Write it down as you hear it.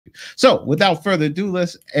you. So without further ado,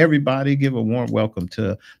 let's everybody give a warm welcome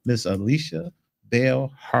to Miss Ayesha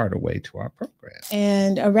Bell Hardaway to our program.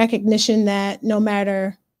 And a recognition that no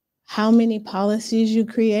matter how many policies you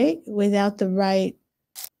create, without the right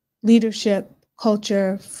leadership,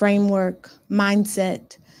 culture, framework,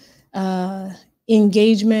 mindset,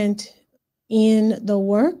 engagement in the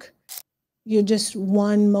work, you're just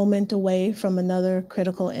one moment away from another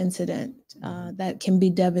critical incident that can be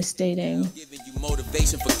devastating. Giving you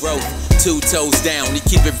motivation for growth, 2 toes down, he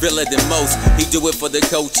keep it realer than most. He do it for the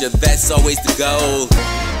culture, that's always the goal.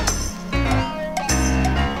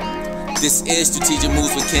 This is Strategic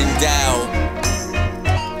Moves with Kenn Dowell.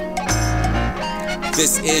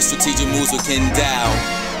 This is Strategic Moves with Kenn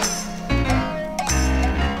Dowell.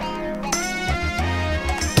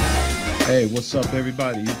 Hey, what's up,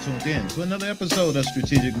 everybody? You tuned in to another episode of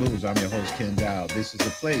Strategic Moves. I'm your host, Kenn Dowell. This is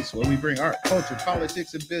the place where we bring art, culture,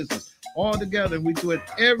 politics, and business all together. And we do it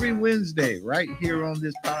every Wednesday right here on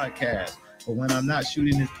this podcast. But when I'm not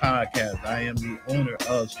shooting this podcast, I am the owner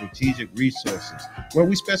of Strategic Resources, where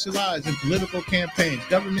we specialize in political campaigns,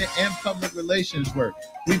 government, and public relations work.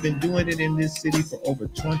 We've been doing it in this city for over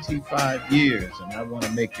 25 years, and I want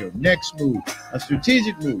to make your next move a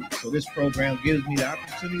strategic move. So this program gives me the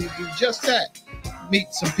opportunity to do just that. Meet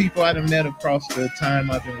some people I've met across the time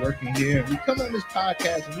I've been working here. And we come on this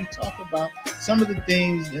podcast and we talk about some of the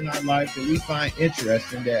things in our life that we find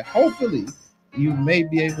interesting that hopefully you may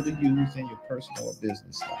be able to use in your personal or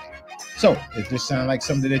business life. So if this sounds like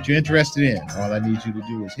something that you're interested in, all I need you to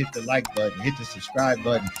do is hit the like button, hit the subscribe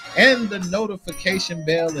button, and the notification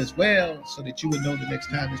bell as well, so that you would know the next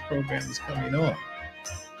time this program is coming on.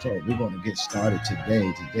 So we're going to get started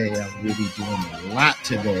today. Today, I'm really doing a lot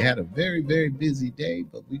today. I had a very, very busy day,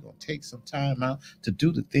 but we're going to take some time out to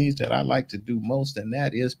do the things that I like to do most, and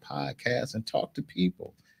that is podcast and talk to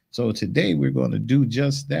people. So today we're going to do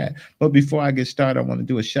just that. But before I get started, I want to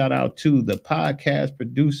do a shout out to the podcast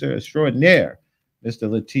producer extraordinaire, Mr.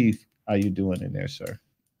 Lateef. How you doing in there, sir?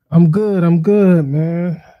 I'm good,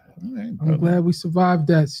 man. All right, I'm glad we survived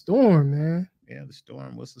that storm, man. Yeah, the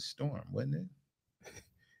storm was a storm, wasn't it?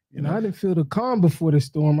 You know, I didn't feel the calm before the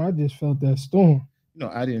storm. I just felt that storm. You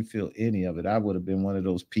know, I didn't feel any of it. I would have been one of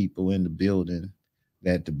those people in the building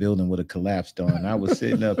that the building would have collapsed on. I was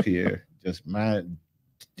sitting up here, just my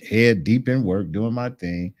head deep in work, doing my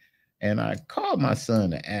thing. And I called my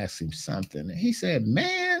son to ask him something. And he said,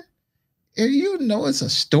 man, you know it's a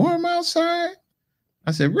storm outside?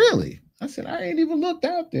 I said, really? I said, I ain't even looked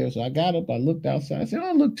out there. So I got up, I looked outside. I said, it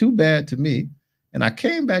don't look too bad to me. And I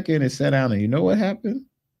came back in and sat down, and you know what happened?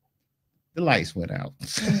 The lights went out.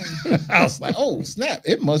 I was like, oh, snap.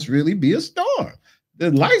 It must really be a storm. The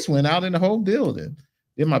lights went out in the whole building.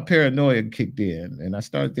 Then my paranoia kicked in, and I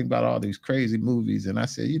started thinking about all these crazy movies. And I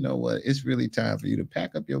said, you know what? It's really time for you to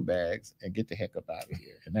pack up your bags and get the heck up out of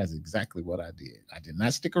here. And that's exactly what I did. I did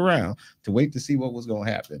not stick around to wait to see what was going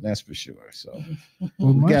to happen. That's for sure. So,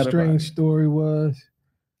 well, my strange story was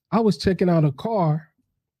I was checking out a car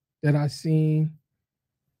that I seen,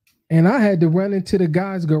 and I had to run into the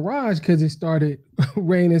guy's garage because it started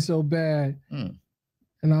raining so bad.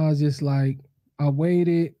 And I was just like, I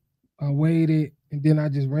waited. And then I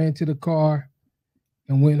just ran to the car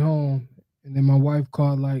and went home. And then my wife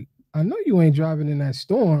called like, I know you ain't driving in that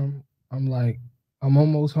storm. I'm like, I'm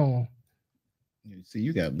almost home. See,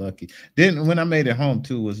 you got lucky. Then when I made it home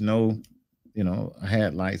too, was no, you know, I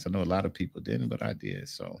had lights. I know a lot of people didn't, but I did.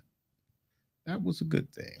 So that was a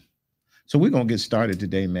good thing. So we're going to get started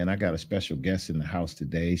today, man. I got a special guest in the house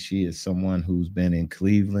today. She is someone who's been in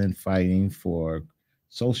Cleveland fighting for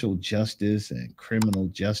social justice and criminal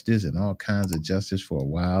justice and all kinds of justice for a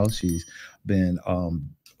while. She's been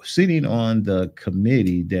sitting on the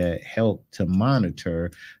committee that helped to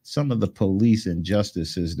monitor some of the police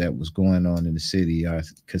injustices that was going on in the city,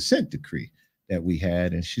 consent decree that we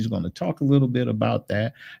had. And she's going to talk a little bit about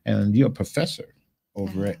that. And you're a professor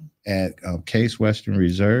over at Case Western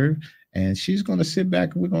Reserve. And she's going to sit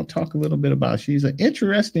back and we're going to talk a little bit about, she's an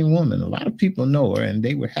interesting woman. A lot of people know her, and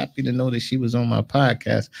they were happy to know that she was on my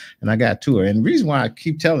podcast, and I got to her. And the reason why I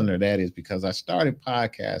keep telling her that is because I started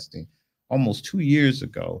podcasting almost 2 years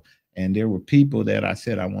ago, and there were people that I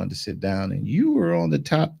said I wanted to sit down, and you were on the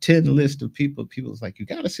top 10 list of people. People was like, you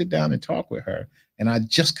got to sit down and talk with her. And I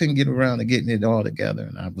just couldn't get around to getting it all together.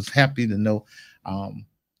 And I was happy to know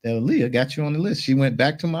that Aaliyah got you on the list. She went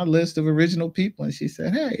back to my list of original people and she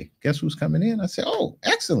said, hey, guess who's coming in? I said, oh,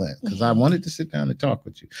 excellent, because I wanted to sit down and talk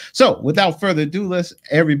with you. So without further ado, let's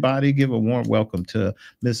everybody give a warm welcome to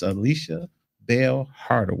Miss Ayesha Bell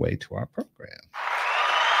Hardaway to our program.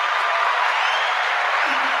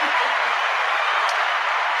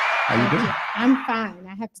 How you doing? I'm fine.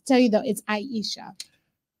 I have to tell you though, it's Ayesha.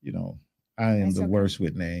 You know, I am the worst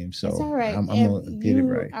with names, so it's all right. I'm gonna get it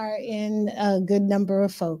right. You are in a good number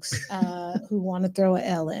of folks who want to throw an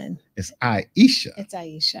L in. It's Ayesha. It's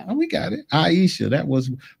Ayesha. Oh, we got it. Ayesha. That was,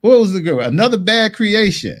 what was the girl? Another Bad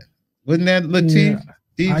Creation. Wasn't that Latif?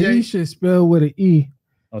 Yeah. DJ? Ayesha spelled with an E.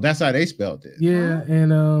 Oh, that's how they spelled it. Yeah,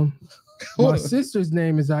 and my sister's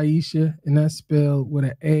name is Ayesha, and that's spelled with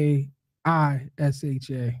an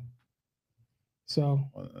A-I-S-H-A. So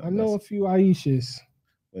I know a few Ayeshas.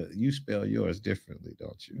 But you spell yours differently,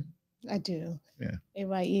 don't you? I do. Yeah.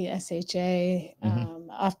 A-Y-E-S-H-A.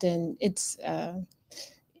 Often it's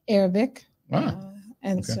Arabic. Wow.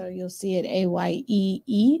 And so you'll see it A-Y-E-E-S-H-A,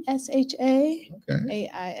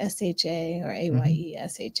 A-I-S-H-A, or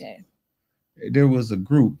A-Y-E-S-H-A. There was a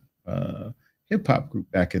group, hip hop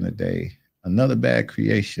group back in the day, Another Bad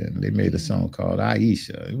Creation. They made a song called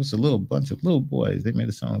Ayesha. It was a little bunch of little boys. They made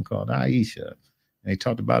a song called Ayesha. And they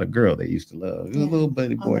talked about a girl they used to love. It was a little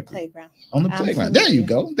buddy boy. On the playground. On the playground. There you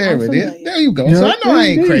go. There it familiar. is. There you go. Yeah, so I know I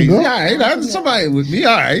ain't crazy. All right. Somebody with me.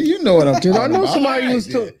 All right. You know what I'm talking about. I know somebody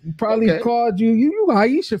was probably called you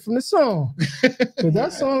Ayesha from the song. But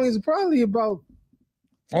that song is probably about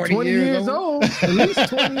 20 years old. At least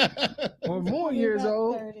 20 or more years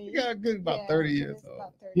old. 30. You got a good about 30 years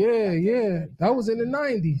old. Yeah. That was in the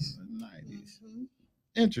 90s.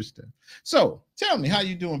 Interesting. So tell me, how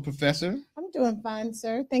you doing, Professor? I'm doing fine,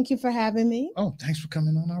 sir. Thank you for having me. Oh, thanks for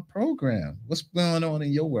coming on our program. What's going on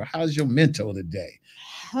in your world? How's your mental today?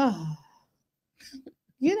 I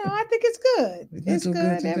think it's good. It's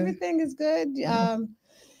good. Everything is good.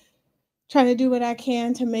 Trying to do what I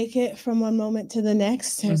can to make it from one moment to the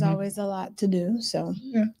next. There's always a lot to do. So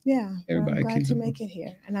yeah, everybody I'm glad to make it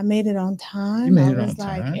here. And I made it on time. You made it I was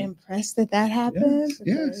on time. impressed that happened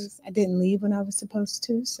because I didn't leave when I was supposed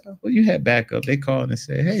to. So well, you had backup. They called and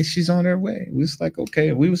said, "Hey, she's on her way." We was like,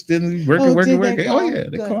 "Okay." We was still working. Oh yeah,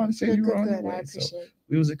 they called and said you were on your way. So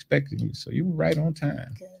we was expecting you. So you were right on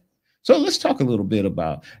time. Good. So let's talk a little bit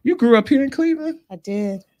about, you grew up here in Cleveland? I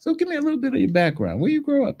did. So give me a little bit of your background. Where you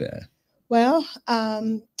grew up at? Well,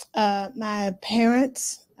 my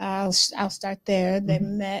parents, I'll start there. They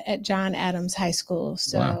met at John Adams High School.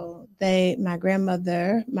 So my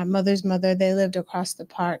grandmother, my mother's mother, they lived across the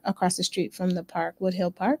street from the park,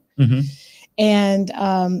 Woodhill Park. And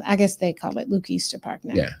I guess they call it Luke Easter Park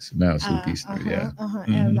now. Yes, now it's Luke Easter,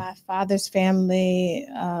 And my father's family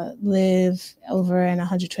live over in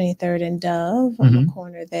 123rd and Dove on the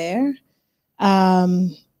corner there.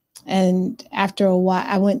 And after a while,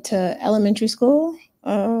 I went to elementary school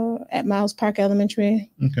at Miles Park Elementary.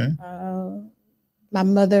 Okay. My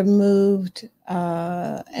mother moved,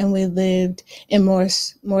 and we lived in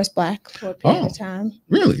Morris Black for a period of time.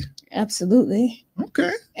 Really? Absolutely.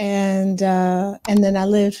 Okay. And then I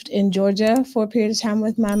lived in Georgia for a period of time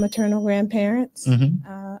with my maternal grandparents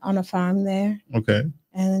on a farm there. Okay.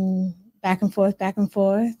 And back and forth.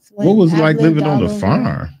 What was it like living on the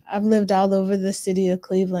farm? I've lived all over the city of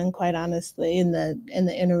Cleveland, quite honestly, in the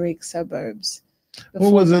inner Reek suburbs.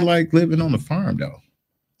 What was it like living on the farm, though?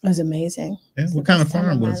 It was amazing. Yeah. What kind of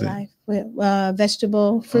farm was it?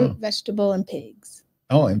 Vegetable, fruit, vegetable, and pigs.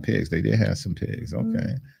 Oh, and pigs. They did have some pigs.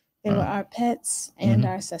 Okay. They were our pets and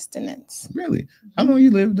our sustenance. Really? How long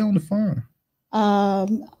you lived on the farm?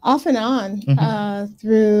 Off and on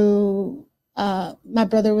through. My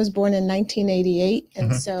brother was born in 1988,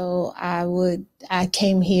 and so I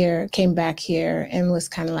came back here and was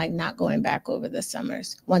kind of like not going back over the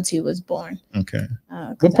summers once he was born. Okay.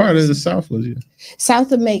 What part of the South was you?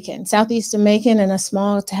 South of Macon, southeast of Macon, in a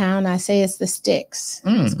small town. I say it's the Sticks.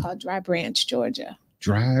 It's called Dry Branch, Georgia.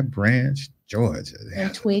 Dry Branch, Georgia. In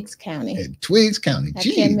Twiggs County. In Twiggs County.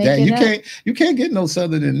 Gee, you can't get no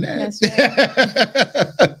southern than that.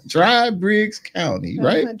 That's right. Dry Briggs County,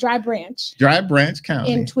 right? Dry Branch. Dry Branch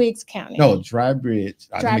County. In Twiggs County. No, Dry Bridge.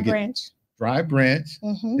 Dry Branch. Dry Branch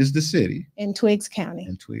is the city. In Twiggs County.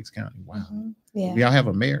 In Twiggs County. Wow. Yeah. Y'all have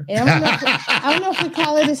a mayor? I don't know if we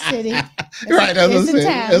call it a city. Right. That's a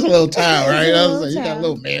town. That's a little town, right? You got a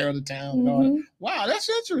little mayor of the town. And all that. Wow, that's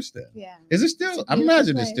interesting. Yeah. Is it still? I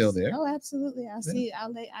imagine it's still there. Oh, absolutely.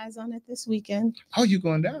 I'll lay eyes on it this weekend. Oh, you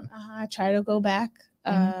going down? I try to go back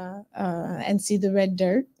and see the red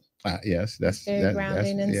dirt. Yes, that's very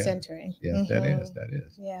grounding and centering. Yeah, that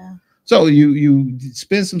is. Yeah. So you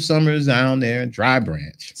spent some summers down there in Dry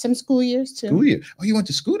Branch. Some school years too. School year. Oh, you went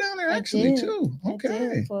to school down there actually too. Okay.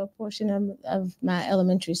 I did for a portion of my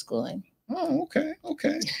elementary schooling. Oh, okay.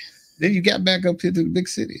 Then you got back up to the big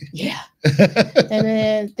city. Yeah. And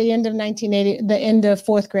then at the end of 1980, the end of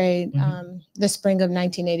fourth grade, the spring of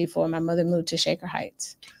 1984, my mother moved to Shaker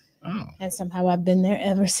Heights. Oh. And somehow I've been there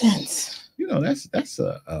ever since. You know, that's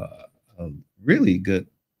a really good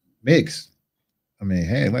mix. I mean,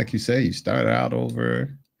 hey, like you say, you started out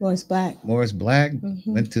over Morris Black,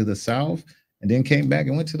 went to the South, and then came back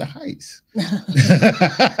and went to the Heights. It's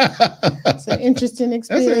an interesting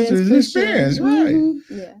experience. That's an interesting experience, sure. right?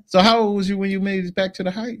 Mm-hmm. Yeah. So how old was you when you made it back to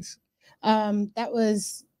the Heights? That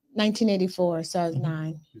was 1984, so I was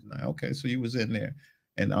 9. Okay, so you was in there,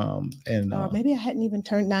 and maybe I hadn't even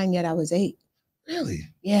turned 9 yet. I was 8. Really?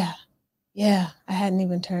 Yeah. I hadn't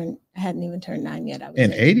even turned 9 yet. I was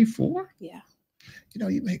in 8. 84. Yeah. You know,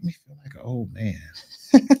 you make me feel like an old man.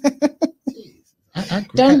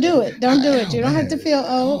 Don't do it. You don't have to feel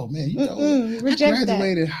old. Oh man, you know, reject I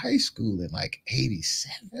graduated high school in like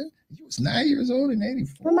 87. You was 9 years old in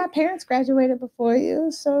 84. Well, my parents graduated before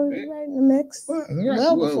you, so you're right in the mix.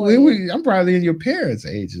 Well, before you. I'm probably in your parents'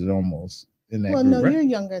 ages almost in that. Well, group, no, right? you're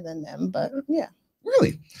younger than them, but yeah.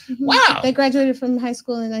 Really? Mm-hmm. Wow. They graduated from high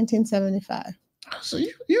school in 1975. So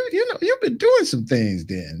you know you've been doing some things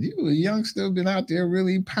then. You were young, still been out there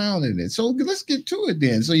really pounding it. So let's get to it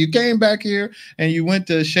then. So you came back here and you went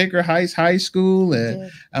to Shaker Heights High School.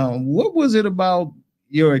 And what was it about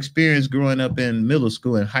your experience growing up in middle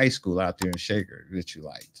school and high school out there in Shaker that you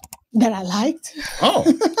liked? That I liked? Oh,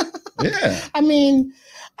 yeah. I mean,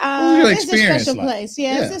 it's a special like? place.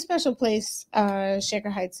 Yeah, it's a special place. Shaker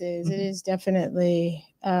Heights is. Mm-hmm. It is definitely.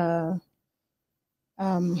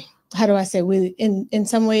 How do I say, we in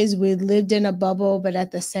some ways we lived in a bubble, but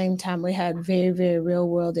at the same time we had very, very real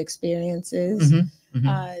world experiences. Mm-hmm.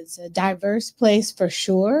 Mm-hmm. It's a diverse place for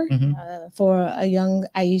sure. Mm-hmm. For a young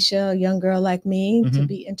Ayesha, a young girl like me, mm-hmm. to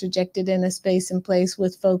be interjected in a space and place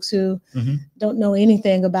with folks who mm-hmm. don't know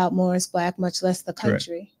anything about Morris Black, much less the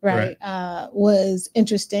country, right? Was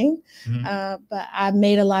interesting. Mm-hmm. But I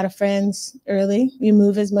made a lot of friends early. You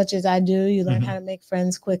move as much as I do, you learn mm-hmm. how to make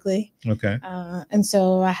friends quickly. Okay. And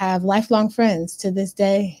so I have lifelong friends to this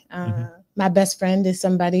day. Mm-hmm. My best friend is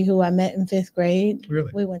somebody who I met in 5th grade. Really?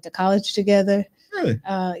 We went to college together. Really?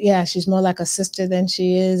 Yeah, she's more like a sister than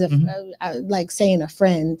she is. Mm-hmm. I like saying a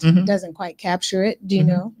friend mm-hmm. doesn't quite capture it. Do you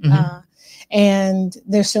mm-hmm. know? Mm-hmm. And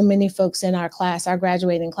there's so many folks in our class, our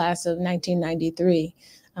graduating class of 1993,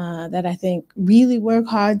 that I think really work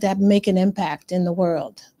hard to make an impact in the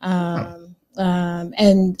world. And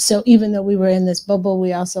so even though we were in this bubble,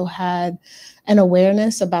 we also had an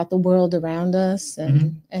awareness about the world around us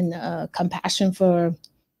and, mm-hmm. and compassion for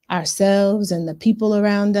ourselves and the people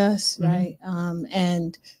around us, mm-hmm. right?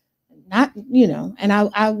 And not, you know, and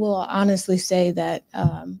I will honestly say that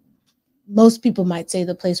most people might say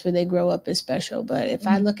the place where they grow up is special, but if mm-hmm.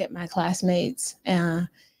 I look at my classmates and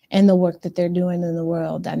the work that they're doing in the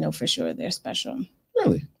world, I know for sure they're special.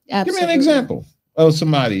 Really? Absolutely. Give me an example of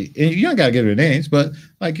somebody, and you don't got to give their names, but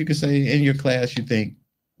like you could say in your class, you think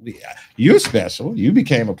you're special. You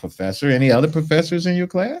became a professor. Any other professors in your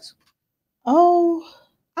class? Oh,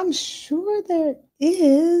 I'm sure there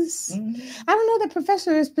is. Mm-hmm. I don't know that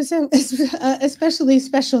professor is especially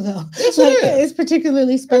special though. Yes, like, it's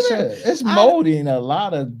particularly special. It's molding a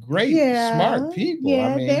lot of great, smart people.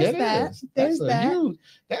 Yeah, I mean,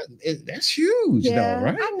 that's huge, yeah, though,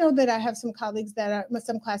 right? I know that I have some colleagues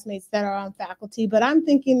some classmates that are on faculty, but I'm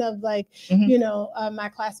thinking of like, mm-hmm. you know, my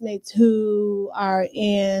classmates who are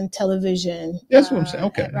in television. That's what I'm saying.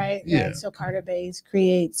 Okay, right. Yeah. Right? So Carter Bays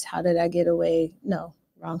creates How Did I Get Away? No.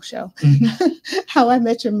 Wrong show. Mm-hmm. How I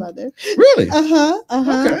Met Your Mother. Really? Okay.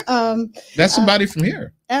 That's somebody from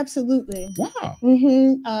here. Absolutely. Wow.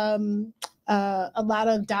 Mm-hmm. A lot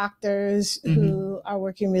of doctors mm-hmm. who are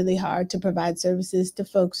working really hard to provide services to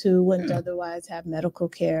folks who wouldn't otherwise have medical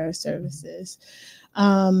care services.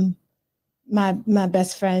 My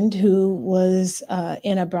best friend who was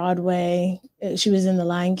in a Broadway, she was in The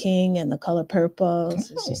Lion King and The Color Purple.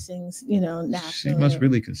 So she sings, you know, nationally. She must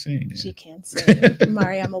really can sing. Yeah. She can sing.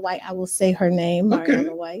 Mariama White, I will say her name,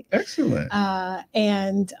 Mariama White. Excellent.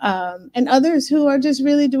 And others who are just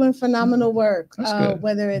really doing phenomenal work,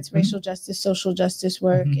 whether it's mm-hmm. racial justice, social justice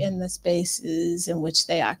work mm-hmm. in the spaces in which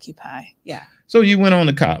they occupy. Yeah. So you went on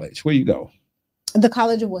to college. Where you go? The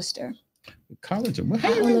College of Worcester. College of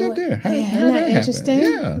How you ended up there? How that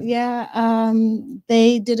interesting? Yeah.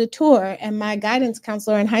 They did a tour, and my guidance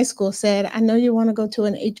counselor in high school said, "I know you want to go to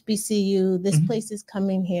an HBCU. This mm-hmm. place is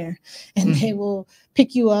coming here, and mm-hmm. they will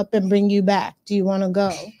pick you up and bring you back. Do you want to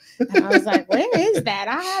go?" And I was like, "Where is that?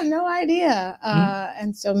 I have no idea." Mm-hmm.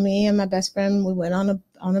 And so me and my best friend, we went on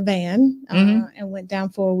a van mm-hmm. and went down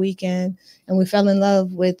for a weekend, and we fell in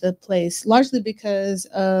love with the place largely because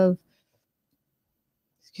of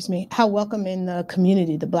how welcoming the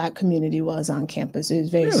community, the Black community was on campus. It was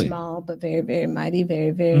very small, but very, very mighty, very,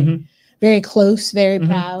 very, mm-hmm. very close, very Mhm.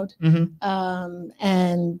 proud.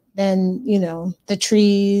 And then, you know, the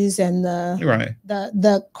trees and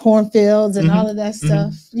the cornfields and all of that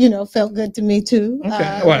stuff, you know, felt good to me too.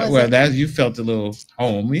 Okay. Well, that you felt a little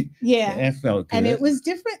homey. Yeah. It felt good. And it was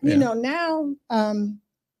different, you know, now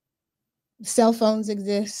cell phones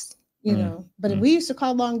exist, you know, but we used to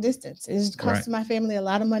call long distance. It cost my family a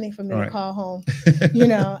lot of money for me to call home, you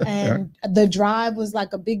know, and the drive was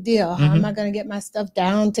like a big deal. How am I going to get my stuff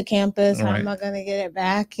down to campus? How am I going to get it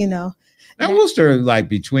back? You know, now Worcester, like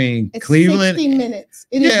between Cleveland, 60 minutes.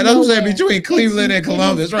 That's what I'm saying, between Cleveland and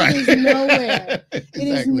Columbus, right? It is nowhere. It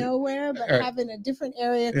is nowhere, but having a different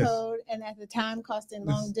area code and at the time costing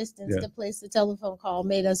long distance to place the telephone call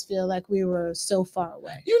made us feel like we were so far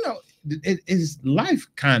away. You know, it is life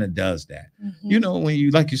kind of does that. You know, when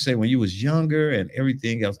you, like you say, when you was younger and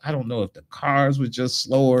everything else, I don't know if the cars were just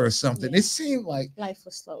slower or something. It seemed like life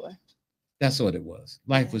was slower. That's what it was.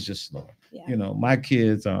 Life was just slower. You know, my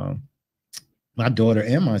kids, my daughter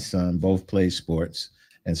and my son both play sports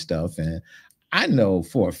and stuff. And I know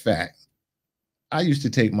for a fact, I used to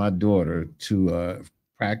take my daughter to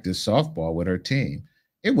practice softball with her team.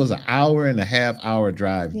 It was an 1.5-hour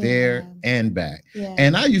drive there and back.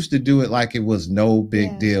 And I used to do it like it was no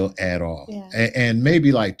big deal at all. And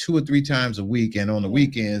maybe like 2 or 3 times a week. And on the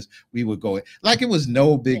weekends, we would go like it was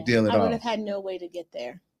no big deal at all. I would have had no way to get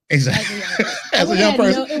there. Exactly. As a young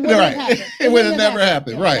person, it would have never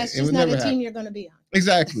happened. Right. That's just not a team you're going to be on.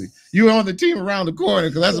 Exactly. You were on the team around the corner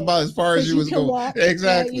because that's about as far as you was going. Walk,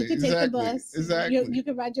 exactly. You could take the bus. Exactly. You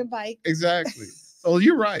could ride your bike. Exactly. So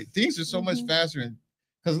you're right. Things are so much faster.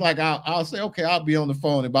 Because like I'll say, okay, I'll be on the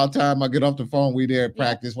phone. About time I get off the phone, we there at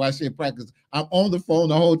practice. Why she at practice? I'm on the phone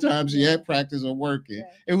the whole time she at practice or working.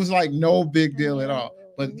 It was like no big deal at all.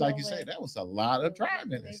 But like you say, that was a lot of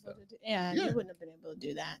driving and stuff. You wouldn't have been able to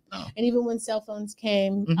do that. No. And even when cell phones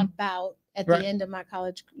came about at the end of my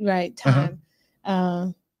college time,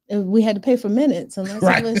 we had to pay for minutes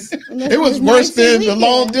unless it was worse than the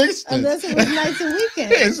long distance. Unless it was nights and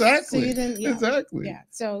weekends. Exactly. So you didn't, exactly. Yeah.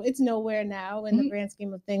 So it's nowhere now in the grand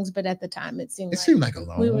scheme of things, but at the time it seemed like a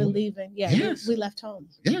long we were leaving. Yeah. We left home.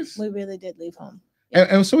 Yes. We really did leave home. Yeah.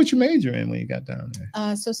 And so what you major in when you got down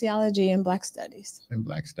there? Sociology and Black Studies. And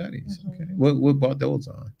Black Studies. Okay. What brought those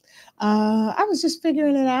on? I was just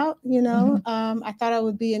figuring it out, you know. I thought I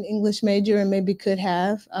would be an English major and maybe could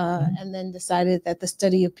have, and then decided that the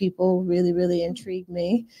study of people really, really intrigued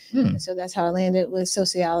me. And so that's how I landed with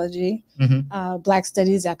sociology. Black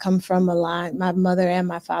Studies, I come from a line. My mother and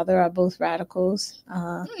my father are both radicals.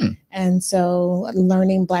 And so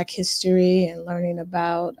learning Black history and learning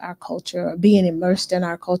about our culture, being immersed in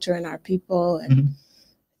our culture and our people, and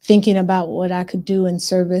thinking about what I could do in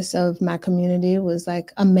service of my community was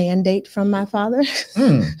like a mandate from my father.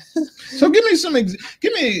 So give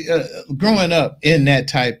me growing up in that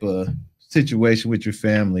type of situation with your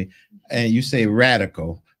family, and you say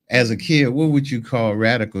radical. As a kid, what would you call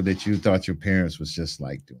radical that you thought your parents was just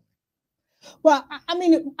like doing? Well, I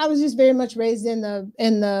mean, I was just very much raised in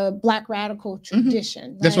the Black radical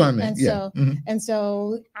tradition. That's what I meant. And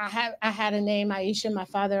so I had a name, Ayesha. My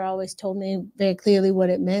father always told me very clearly what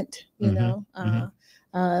it meant. You know,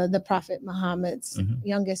 the Prophet Muhammad's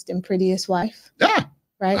youngest and prettiest wife.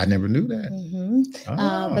 Right. I never knew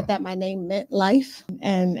that. But that my name meant life,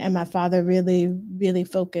 and my father really, really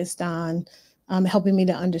focused on helping me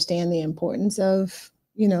to understand the importance of,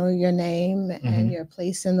 you know, your name and your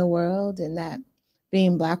place in the world, and that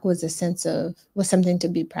being Black was something to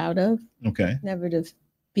be proud of. Okay. Never to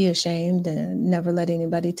be ashamed, and never let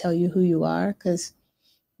anybody tell you who you are, because,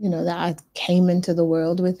 you know, that I came into the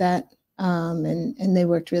world with that, and they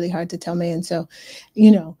worked really hard to tell me. And so,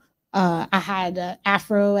 you know, I had an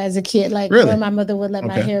afro as a kid, like when my mother would let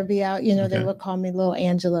my hair be out, you know, they would call me Little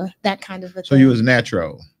Angela, that kind of a thing. So you was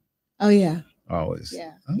natural. Oh yeah. Always.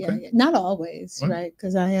 Yeah. Not always, right?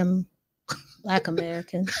 Because I am Black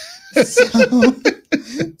American.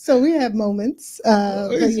 So we have moments.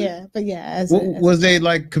 But yeah. Was they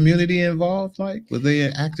like community involved? Like, were they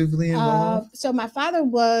actively involved? So my father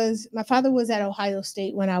was at Ohio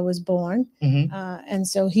State when I was born. And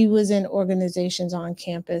so he was in organizations on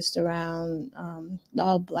campus around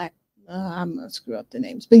all Black. I'm gonna screw up the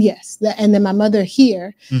names, but yes. And then my mother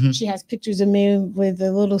here, she has pictures of me with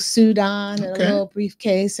a little suit on and a little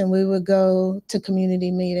briefcase, and we would go to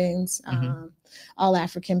community meetings, all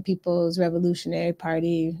African People's Revolutionary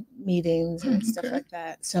Party meetings and stuff like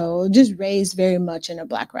that. So just raised very much in a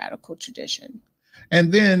Black radical tradition.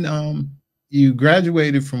 And then you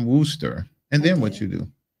graduated from Worcester, and then what you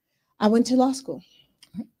do? I went to law school.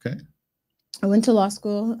 Okay. I went to law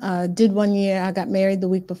school, did 1 year. I got married the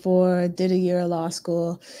week before, did a year of law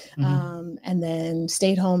school, and then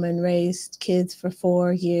stayed home and raised kids for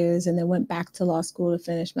 4 years, and then went back to law school to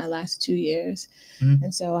finish my last 2 years.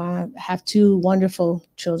 And so I have 2 wonderful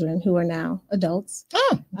children who are now adults.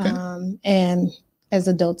 Oh, okay. And as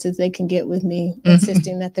adults as they can get with me,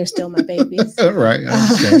 insisting that they're still my babies. Right. I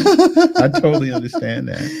understand. I totally understand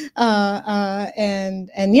that.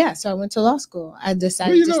 And yeah, so I went to law school. I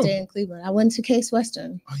decided to stay in Cleveland. I went to Case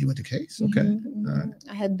Western. Oh, you went to Case? Okay. All right.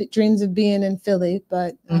 I had dreams of being in Philly,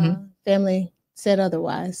 but family said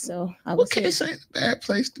otherwise. So I was here. Case ain't a bad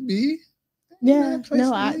place to be. Yeah.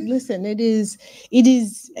 No, listen, it is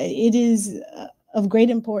of great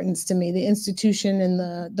importance to me, the institution and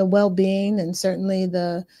the well-being, and certainly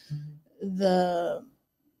the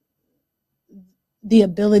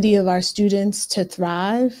ability of our students to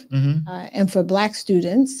thrive, and for Black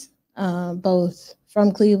students, both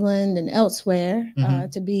from Cleveland and elsewhere,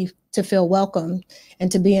 to feel welcome and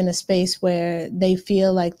to be in a space where they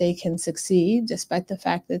feel like they can succeed, despite the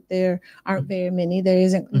fact that there aren't very many. There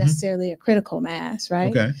isn't necessarily a critical mass,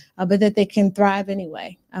 right? Okay. But that they can thrive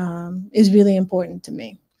anyway, is really important to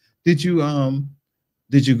me. Did you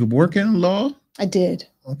work in law? I did.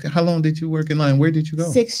 Okay. How long did you work in law, and where did you go?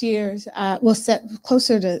 6 years.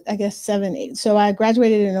 Closer to, I guess, 7, 8. So I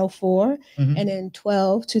graduated in 2004, and in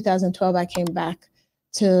 2012, I came back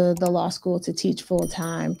to the law school to teach full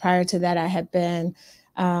time. Prior to that, I had been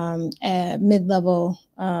a mid-level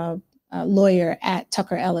lawyer at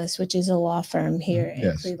Tucker Ellis, which is a law firm here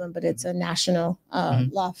in Cleveland, but it's a national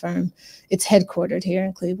law firm. It's headquartered here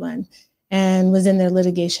in Cleveland, and was in their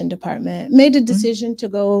litigation department. Made a decision to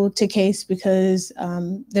go to Case because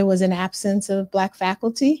there was an absence of Black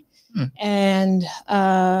faculty, and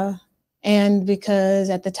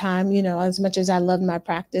because at the time, you know, as much as I loved my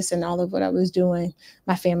practice and all of what I was doing,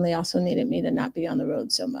 my family also needed me to not be on the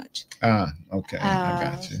road so much. Okay. I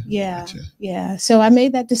got you. Yeah. Yeah. So I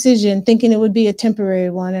made that decision thinking it would be a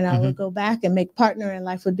temporary one, and I would go back and make partner, and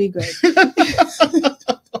life would be great. But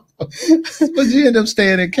you ended up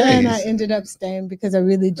staying in Case. And I ended up staying because I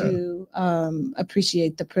really do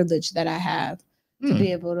appreciate the privilege that I have to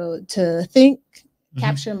be able to think,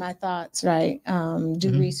 capture my thoughts, right?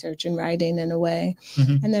 Do research and writing in a way,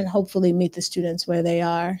 and then hopefully meet the students where they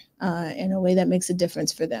are in a way that makes a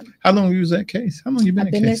difference for them. How long was that Case? How long you been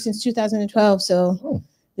I've been there since 2012. So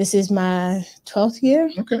this is my 12th year.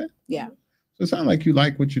 Okay. Yeah. So it sounds like you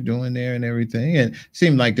like what you're doing there and everything. And it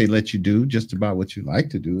seemed like they let you do just about what you like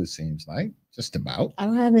to do, it seems like. Just about. I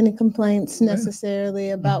don't have any complaints necessarily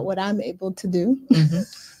about what I'm able to do.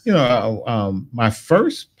 You know, my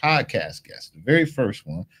first podcast guest, the very first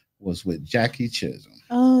one, was with Jackie Chisholm.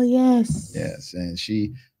 Oh, yes. Yes. And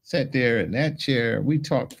she sat there in that chair. We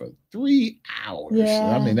talked for 3 hours.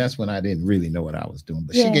 Yeah. I mean, that's when I didn't really know what I was doing,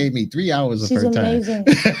 but she gave me 3 hours of her amazing.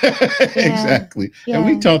 time. Exactly. Yeah. And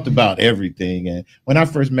we talked about everything. And when I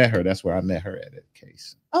first met her, that's where I met her at a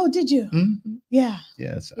Case. Oh, did you? Yeah.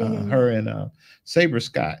 Yes. Her and Sabre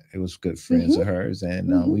Scott, it was good friends of hers.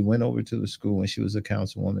 And we went over to the school when she was a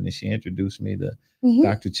councilwoman, and she introduced me to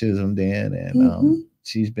Dr. Chisholm then. And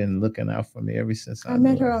she's been looking out for me ever since I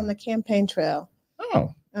met her on the campaign trail.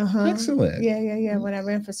 Oh, excellent. Yeah. When I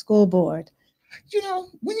ran for school board. You know,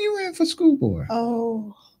 when you ran for school board?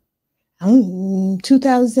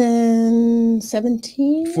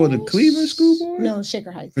 2017. For the Cleveland School Board? No,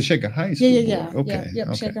 Shaker Heights. For Shaker Heights School Board. Okay.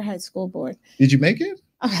 Yeah. Shaker Heights School Board. Did you make it?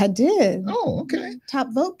 I did. Oh, okay. Top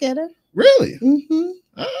vote getter. Really?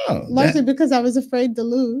 Oh. Largely because I was afraid to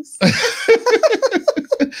lose.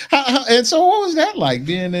 And so what was that like,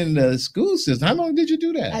 being in the school system? How long did you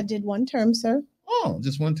do that? I did 1 term, sir. Oh,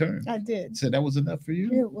 just 1 term. I did. So that was enough for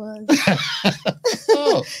you? It was.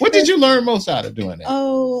 What did you learn most out of doing that?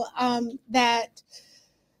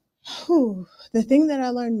 The thing that I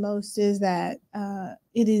learned most is that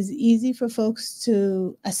it is easy for folks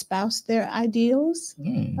to espouse their ideals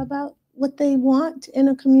about what they want in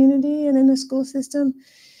a community and in a school system.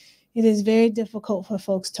 It is very difficult for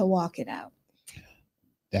folks to walk it out.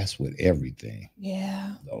 That's with everything.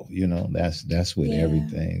 Yeah. So, you know, that's with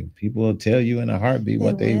everything. People will tell you in a heartbeat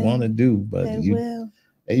what they want to do, but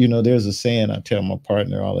you know, there's a saying I tell my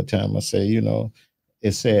partner all the time. I say, you know,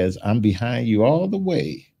 it says, I'm behind you all the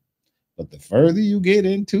way, but the further you get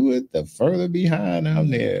into it, the further behind I'm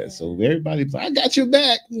there. So everybody's like, I got your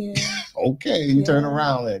back. Yeah. Okay. You turn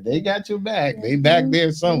around and they got your back. They back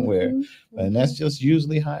there somewhere. And that's just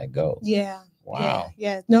usually how it goes. Yeah. Wow.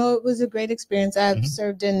 Yeah. No, it was a great experience. I've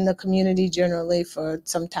served in the community generally for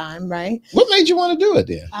some time, right? What made you want to do it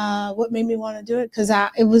then? What made me want to do it? Because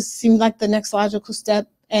it seemed like the next logical step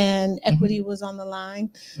and equity was on the line.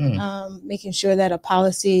 Making sure that a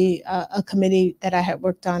policy, a committee that I had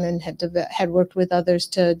worked on and had worked with others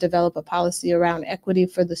to develop a policy around equity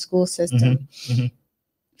for the school system,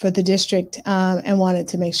 for the district, and wanted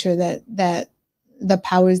to make sure that the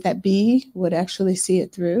powers that be would actually see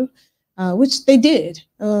it through, which they did.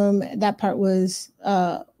 That part was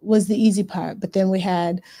the easy part, but then we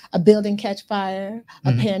had a building catch fire,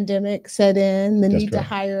 a pandemic set in, the need to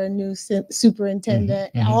hire a new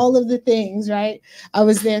superintendent, all of the things, right? I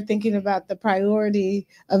was there thinking about the priority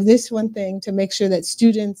of this one thing to make sure that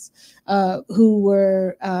students who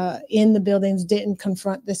were in the buildings didn't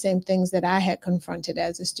confront the same things that I had confronted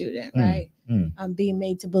as a student, right? Being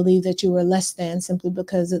made to believe that you were less than simply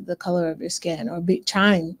because of the color of your skin, or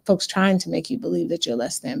folks trying to make you believe that you're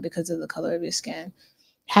less than because of the color of your skin.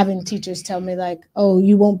 Having teachers tell me like, oh,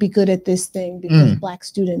 you won't be good at this thing because Black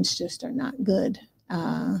students just are not good.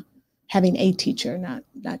 Having a teacher, not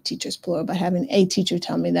teachers plural, but having a teacher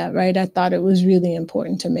tell me that, right? I thought it was really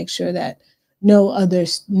important to make sure that no other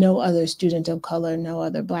student of color, no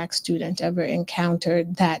other Black student ever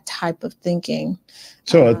encountered that type of thinking.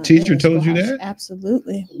 So a teacher told you that?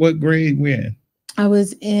 Absolutely. What grade were you in? I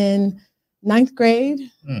was in 9th grade,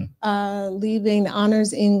 leaving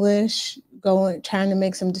honors English, trying to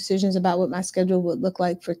make some decisions about what my schedule would look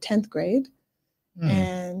like for 10th grade.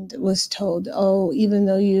 And was told, oh, even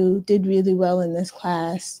though you did really well in this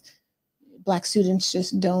class, Black students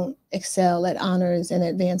just don't excel at honors and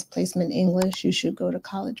advanced placement English. You should go to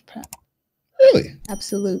college prep. Really?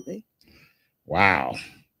 Absolutely. Wow.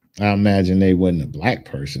 I imagine they wasn't a Black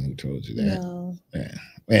person who told you that. No. Yeah.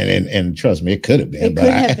 And trust me, it could have been. It could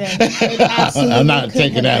have been. I'm not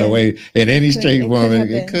taking that away in any straight form.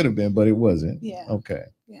 It could have been, but it wasn't. Yeah. Okay.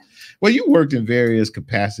 Yeah. Well, you worked in various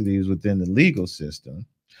capacities within the legal system,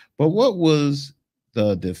 but what was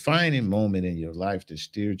the defining moment in your life that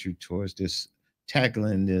steered you towards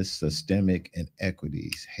tackling this systemic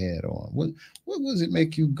inequities head on? What was it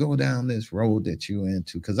make you go down this road that you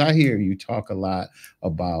into? Because I hear you talk a lot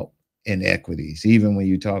about inequities, even when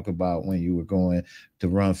you talk about when you were going to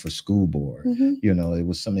run for school board. You know, it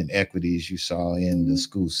was some inequities you saw in the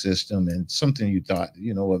school system and something you thought,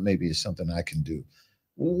 you know what, maybe it's something I can do.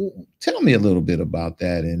 Tell me a little bit about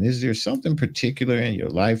that. And is there something particular in your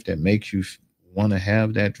life that makes you want to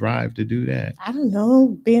have that drive to do that? I don't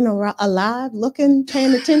know, being alive, looking,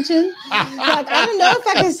 paying attention. Like, I don't know if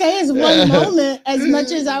I can say it's one moment as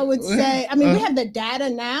much as I would say, I mean, we have the data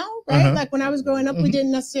now, right? Like when I was growing up, we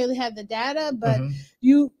didn't necessarily have the data, but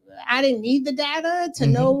I didn't need the data to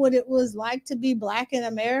know what it was like to be Black in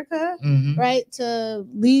America, right? To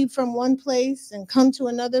leave from one place and come to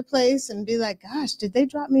another place and be like, gosh, did they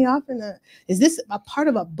drop me off is this a part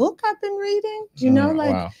of a book I've been reading? You know,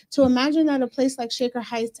 like to imagine that a place like Shaker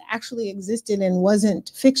Heights actually existed and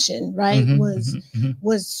wasn't fiction, right?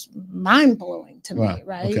 Was mind blowing to me,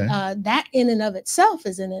 right? Okay. That in and of itself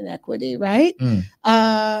is an inequity, right?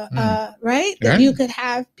 Right? That you could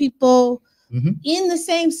have people in the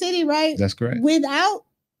same city, right? That's correct. Without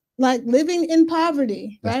like living in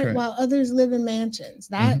poverty, That's right? correct. While others live in mansions.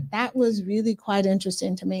 That was really quite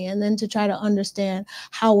interesting to me. And then to try to understand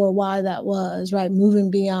how or why that was, right?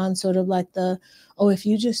 Moving beyond sort of like if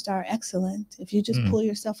you just are excellent, if you just pull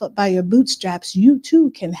yourself up by your bootstraps, you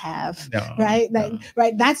too can have, right?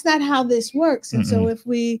 Right. That's not how this works. And so if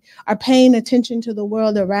we are paying attention to the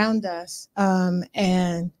world around us,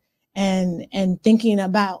 and thinking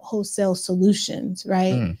about wholesale solutions,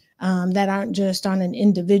 right? That aren't just on an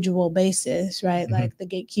individual basis, right? Like the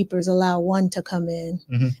gatekeepers allow one to come in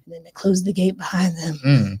and then they close the gate behind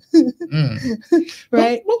them.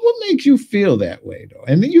 Right? What makes you feel that way though?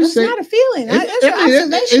 And then you That's say not a feeling. That's your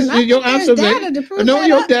observation. It's your observation. Data to prove No,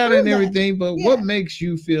 your data and that. everything, but what makes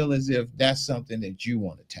you feel as if that's something that you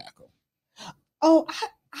want to tackle? Oh,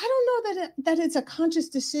 I don't know that it's a conscious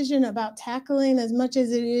decision about tackling as much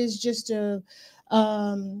as it is just a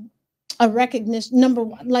recognition. Number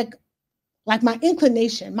one, like my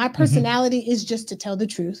inclination, my personality is just to tell the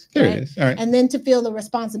truth. There right? it is. All right. And then to feel the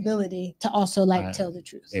responsibility to also tell the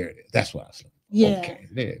truth. There it is. That's what I said. Yeah. Okay,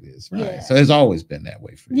 there it is. Right. Yeah. So it's always been that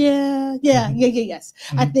way for you. Yes.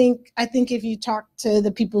 I think if you talk to the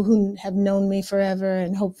people who have known me forever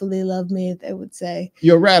and hopefully love me, they would say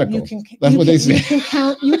you're radical. That's what they say.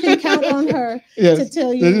 You can count on her to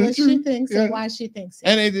tell you what she thinks and why she thinks it.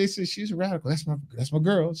 And they say she's a radical. That's my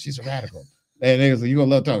girl. She's a radical. And they was like, you're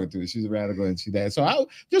gonna love talking to her. She's a radical and she's that. So I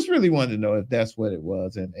just really wanted to know if that's what it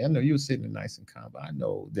was. And I know you were sitting nice and calm, but I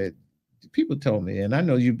know that people told me, and I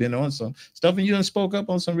know you've been on some stuff and you done spoke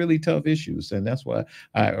up on some really tough issues. And that's why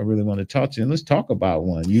I really want to talk to you. And let's talk about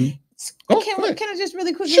one. Can I just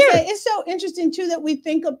really quickly say it's so interesting too that we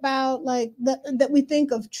think about like that we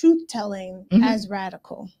think of truth telling as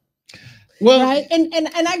radical. Well, right. And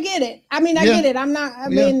I get it. I mean, I get it. I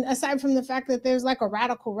mean, aside from the fact that there's like a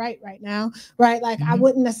radical right now, right? Like I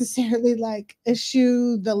wouldn't necessarily like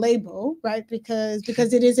eschew the label, right? Because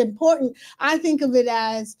it is important. I think of it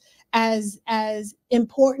as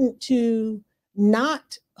important to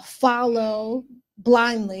not follow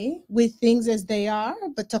blindly with things as they are,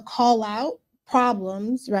 but to call out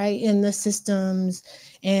problems, right, in the systems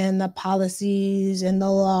and the policies and the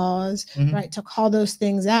laws, right, to call those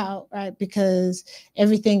things out, right, because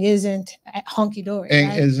everything isn't hunky-dory,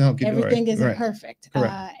 right? Everything isn't perfect.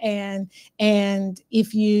 And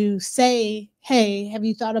if you say, hey, have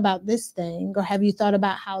you thought about this thing, or have you thought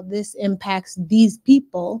about how this impacts these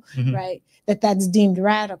people, right, that's deemed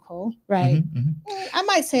radical, right? I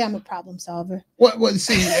might say I'm a problem solver. Well,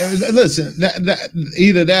 see, listen,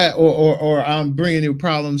 either that or I'm bringing you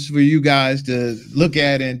problems for you guys to look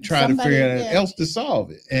at and try to figure out else to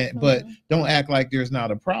solve it. But don't act like there's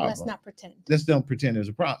not a problem. Let's not pretend. Let's don't pretend there's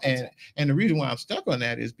a problem. And the reason why I'm stuck on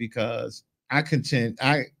that is because I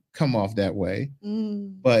come off that way,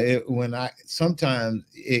 but sometimes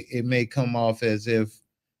it may come off as if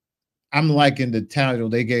I'm liking the title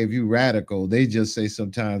they gave you, radical. They just say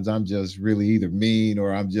sometimes I'm just really either mean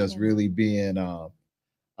or I'm just really being,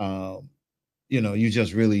 you're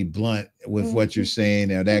just really blunt with what you're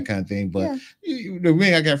saying or that kind of thing. But the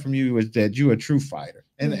thing I got from you is that you're a true fighter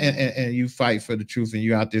and you fight for the truth and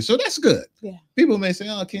you're out there. So that's good. Yeah. People may say,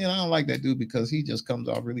 oh, Ken, I don't like that dude because he just comes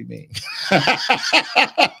off really mean.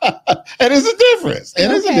 And it's a difference.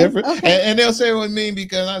 And they'll say it was mean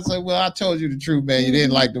because I say, well, I told you the truth, man. You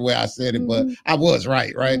didn't like the way I said it, but I was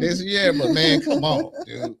right? They say, yeah, but man, come on,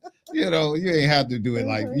 dude. You ain't have to do it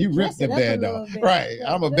like you ripped the band off. Right.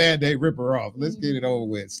 I'm a Band-Aid ripper off. Let's get it over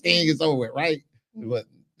with. Sting is over with, right? But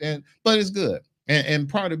it's good. And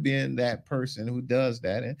part of being that person who does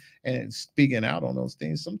that and speaking out on those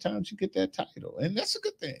things, sometimes you get that title. And that's a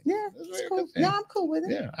good thing. Yeah. That's cool. No, I'm cool with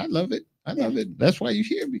it. Yeah, I love it. I love it. That's why you're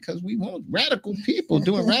here, because we want radical people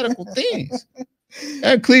doing radical things.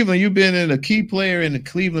 At Cleveland, you've been a key player in the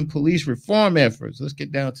Cleveland police reform efforts. Let's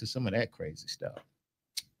get down to some of that crazy stuff.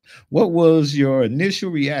 What was your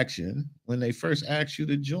initial reaction when they first asked you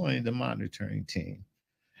to join the monitoring team?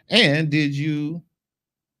 And did you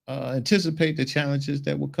anticipate the challenges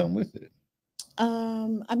that will come with it?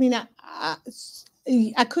 I mean, I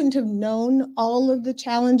couldn't have known all of the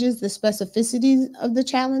challenges, the specificities of the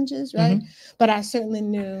challenges, right? But I certainly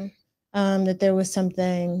knew that there was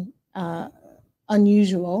something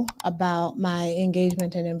unusual about my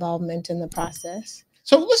engagement and involvement in the process.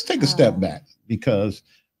 So let's take a step back, because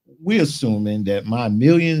we're assuming that my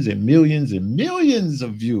millions and millions and millions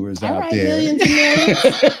of viewers out there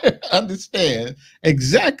understand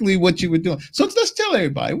exactly what you were doing. So let's tell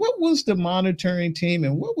everybody, what was the monitoring team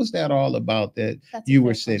and what was that all about that you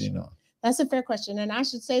were sitting on? That's a fair question. And I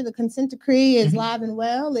should say the consent decree is live and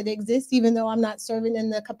well. It exists, even though I'm not serving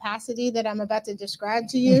in the capacity that I'm about to describe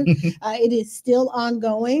to you. It is still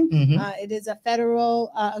ongoing. It is a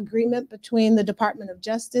federal agreement between the Department of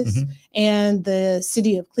Justice and the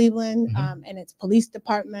city of Cleveland and its police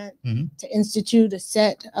department to institute a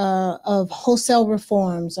set of wholesale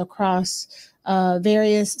reforms across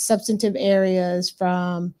various substantive areas,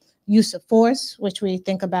 from use of force, which we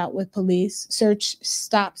think about with police, search,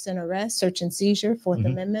 stops and arrests, search and seizure, Fourth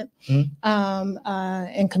Amendment,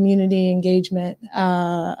 and community engagement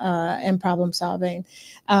and problem solving.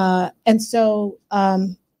 And so,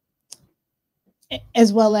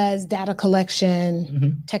 as well as data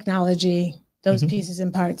collection, technology, those pieces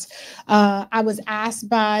and parts. I was asked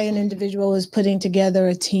by an individual who was putting together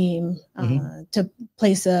a team to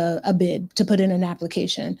place a bid, to put in an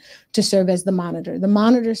application to serve as the monitor. The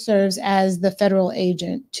monitor serves as the federal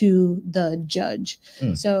agent to the judge.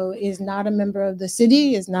 So is not a member of the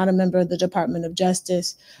city, is not a member of the Department of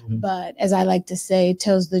Justice, but as I like to say,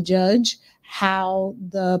 tells the judge how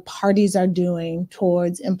the parties are doing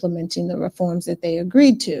towards implementing the reforms that they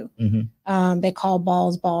agreed to. They call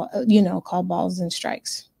balls and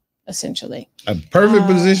strikes, essentially. A perfect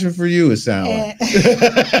position for you, it sounds like.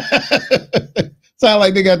 Sound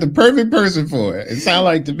like they got the perfect person for it. It sounds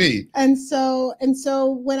like to me. And so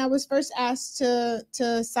when I was first asked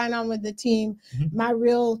to sign on with the team, my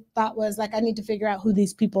real thought was like, I need to figure out who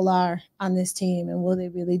these people are on this team, and will they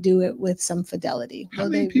really do it with some fidelity?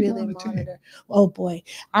 Will they really monitor? Oh boy,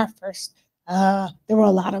 our first. There were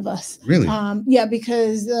a lot of us. Really? Yeah,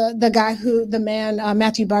 because the man,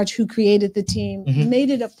 Matthew Barch, who created the team,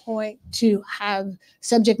 made it a point to have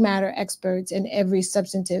subject matter experts in every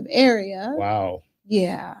substantive area. Wow.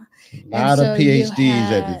 Yeah. A lot of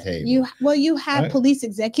PhDs at the table. You had right? police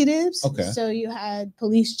executives. Okay. So you had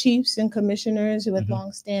police chiefs and commissioners who had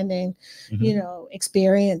longstanding, you know,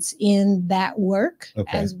 experience in that work,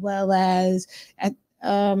 as well as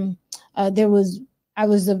I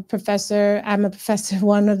was a professor. I'm a professor,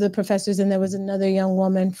 one of the professors, and there was another young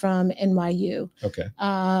woman from NYU. Okay.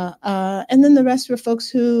 And then the rest were folks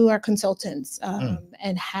who are consultants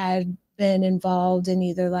and had been involved in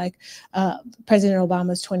either like President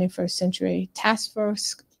Obama's 21st Century Task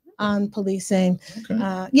Force on policing.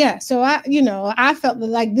 So I felt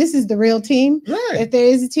like this is the real team. Right. If there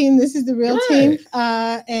is a team, this is the real team.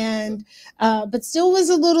 But still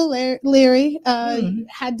was a little leery.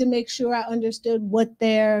 Had to make sure I understood what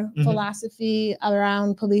their philosophy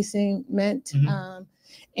around policing meant.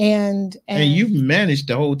 And you managed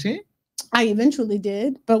the whole team? I eventually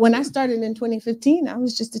did, but when I started in 2015, I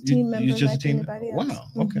was just a team member like anybody else. Wow.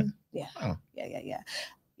 Okay. Yeah. Wow. Yeah.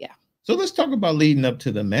 So let's talk about leading up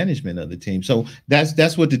to the management of the team. So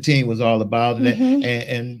that's what the team was all about.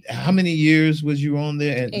 And how many years was you on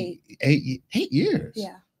there? And 8 years.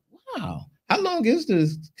 Yeah. Wow. How long is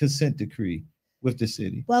the consent decree with the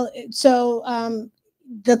city? Well, so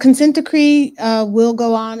the consent decree will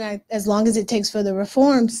go on as long as it takes for the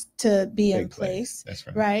reforms to be in place. That's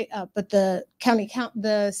right. But the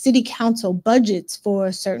city council budgets for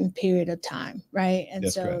a certain period of time, right?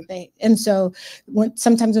 And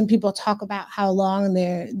sometimes when people talk about how long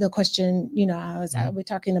the question, you know, are we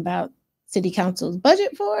talking about city council's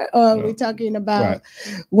budget for it, or are we talking about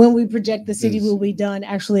when we project the city will be done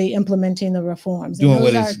actually implementing the reforms? Doing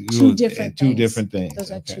those are two different things. Those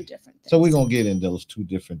are two different things. So we're gonna get into those two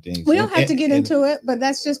different things. We don't have to get into it, but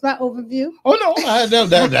that's just my overview. Oh no, I know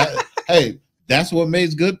that. Hey, that's what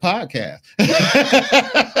makes good podcast.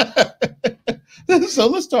 So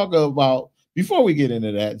let's talk about, before we get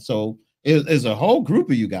into that. So it's a whole group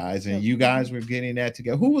of you guys, and you guys were getting that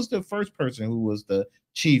together. Who was the first person who was the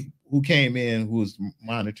chief who came in, who was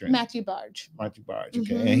monitoring? Matthew Barge.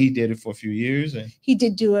 Okay. And he did it for a few years? And he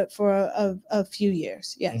did do it for a few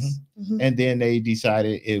years, yes. And then they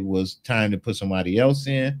decided it was time to put somebody else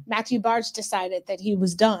in? Matthew Barge decided that he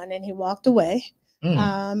was done, and he walked away. He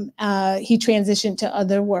transitioned to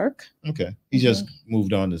other work. Okay. He just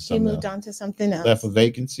moved on to something else. He moved on to something else. Left a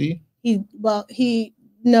vacancy?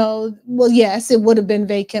 Yes, it would have been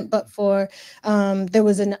vacant, but for there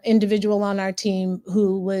was an individual on our team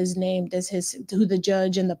who was named as who the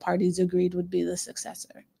judge and the parties agreed would be the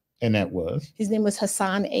successor. And that was? His name was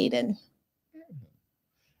Hassan Aden.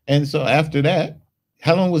 And so after that,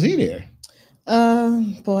 how long was he there?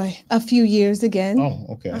 A few years again. Oh,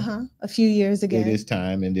 okay. A few years again. Did his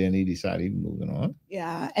time, and then he decided moving on.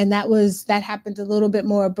 Yeah, and that happened a little bit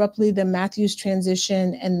more abruptly than Matthew's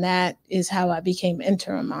transition, and that is how I became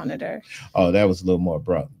interim monitor. Oh, that was a little more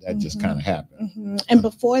abrupt. That just kind of happened. And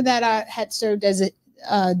before that, I had served as a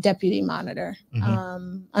deputy monitor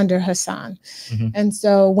under Hassan. And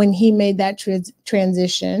so when he made that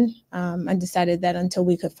transition, I decided that until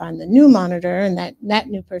we could find the new monitor, and that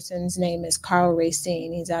new person's name is Carl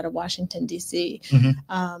Racine, he's out of Washington, D.C.,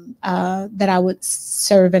 that I would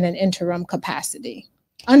serve in an interim capacity.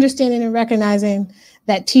 Understanding and recognizing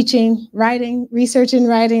that teaching, writing, research and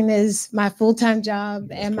writing is my full-time job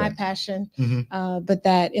and my passion, but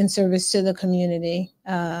that in service to the community,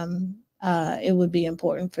 it would be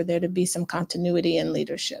important for there to be some continuity in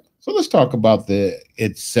leadership. So let's talk about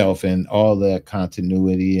itself and all the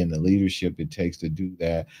continuity and the leadership it takes to do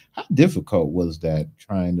that. How difficult was that,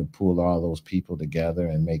 trying to pull all those people together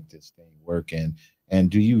and make this thing work?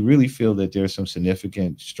 And do you really feel that there's some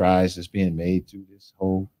significant strides that's being made through this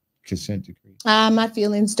whole consent decree? My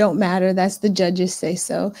feelings don't matter. That's the judges say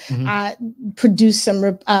so. I produced some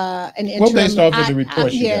an interim. Well, based off of the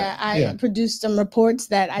reports. I produced some reports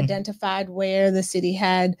that identified where the city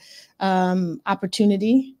had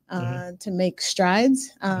opportunity to make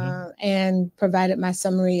strides, and provided my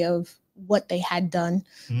summary of what they had done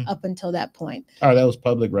up until that point. Are those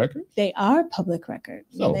public records? They are public records.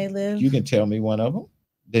 So they live. You can tell me one of them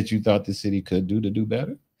that you thought the city could do to do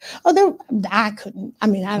better? I couldn't. I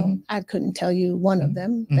mean, I couldn't tell you one of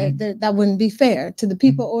them. That wouldn't be fair to the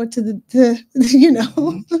people or to the you know.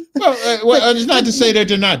 Well, it's not to say that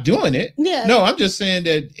they're not doing it. Yeah. No, I'm just saying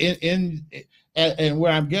that and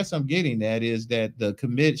where I guess I'm getting at is that the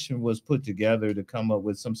commission was put together to come up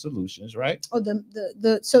with some solutions, right? Oh,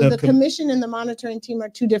 the commission and the monitoring team are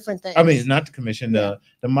two different things. I mean, not the commission. The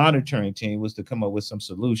monitoring team was to come up with some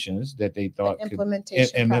solutions that they thought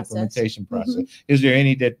implementation process. Is there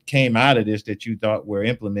any that came out of this that you thought were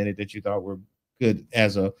implemented that you thought good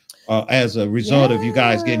as a result of you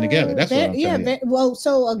guys getting together. That's what I'm saying. Well,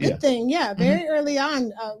 so a good thing, very early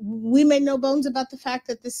on, we made no bones about the fact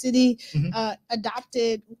that the city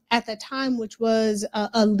adopted at the time, which was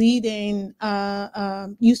a leading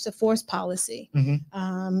use of force policy,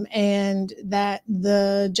 and that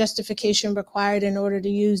the justification required in order to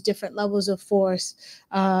use different levels of force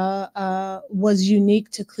was unique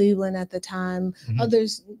to Cleveland at the time.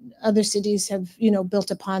 Other cities have, built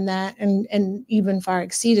upon that and even far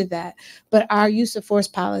exceeded that. But our use of force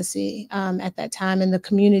policy at that time and the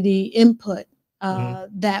community input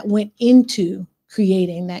that went into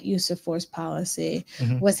creating that use of force policy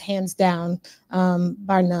was hands down,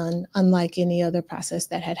 bar none, unlike any other process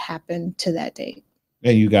that had happened to that date.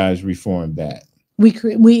 And you guys reformed that.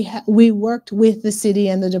 We worked with the city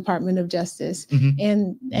and the Department of Justice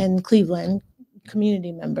and Cleveland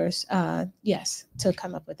community members, to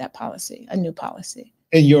come up with that policy, a new policy.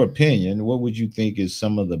 In your opinion, what would you think is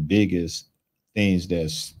some of the biggest things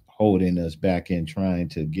that's holding us back in trying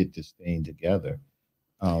to get this thing together?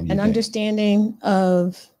 An understanding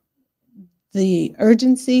of the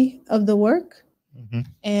urgency of the work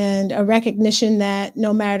and a recognition that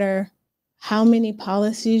no matter how many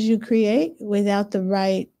policies you create, without the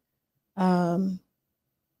right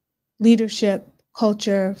leadership,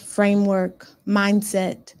 culture, framework,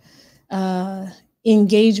 mindset,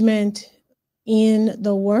 engagement in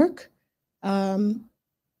the work,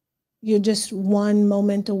 you're just one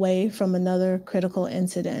moment away from another critical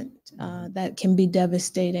incident that can be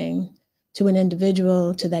devastating to an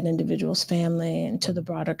individual, to that individual's family, and to the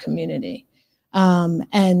broader community.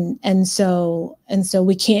 And so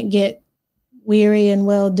we can't get weary in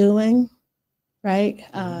well-doing, right?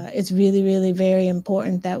 It's really, really very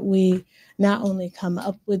important that we not only come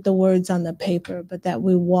up with the words on the paper, but that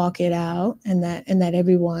we walk it out, and that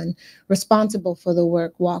everyone responsible for the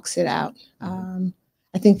work walks it out.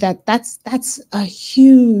 I think that's a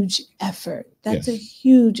huge effort. That's a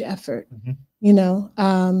huge effort,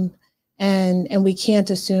 and we can't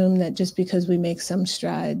assume that just because we make some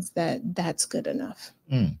strides that's good enough.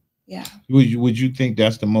 Yeah. Would you think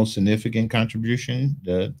that's the most significant contribution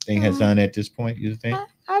the thing has done at this point, you think?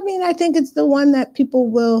 I think it's the one that people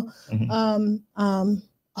will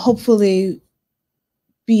hopefully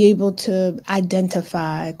be able to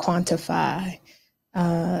identify, quantify,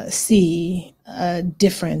 see a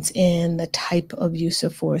difference in the type of use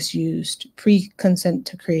of force used pre-consent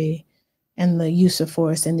decree and the use of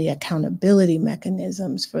force and the accountability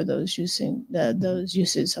mechanisms for those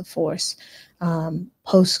uses of force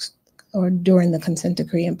post or during the consent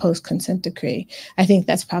decree and post-consent decree. I think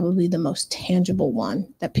that's probably the most tangible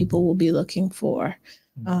one that people will be looking for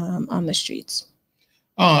on the streets.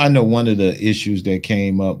 I know one of the issues that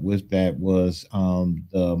came up with that was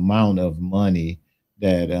the amount of money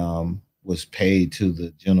that was paid to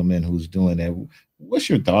the gentleman who's doing that. What's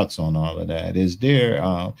your thoughts on all of that? Is there,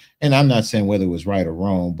 and I'm not saying whether it was right or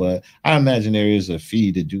wrong, but I imagine there is a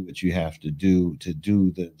fee to do what you have to do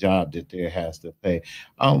the job that there has to pay.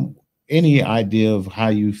 Any idea of how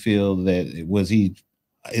you feel that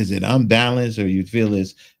is it unbalanced, or you feel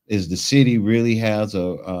is the city really has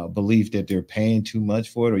a belief that they're paying too much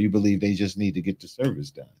for it, or you believe they just need to get the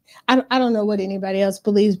service done? I don't know what anybody else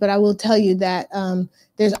believes, but I will tell you that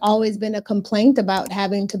there's always been a complaint about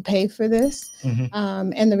having to pay for this.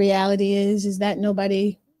 And the reality is that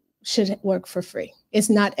nobody should work for free. It's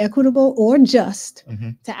not equitable or just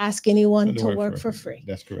to ask anyone to work for free.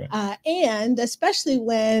 That's correct. And especially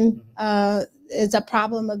when it's a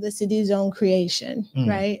problem of the city's own creation,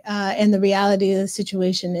 right? And the reality of the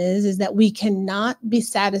situation is that we cannot be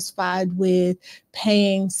satisfied with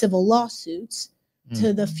paying civil lawsuits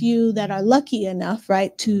to the few that are lucky enough,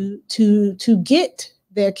 right, to get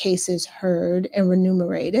their cases heard and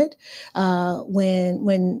remunerated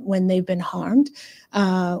when they've been harmed.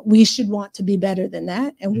 We should want to be better than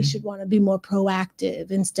that, and we should want to be more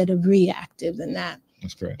proactive instead of reactive than that.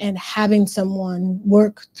 That's correct. And having a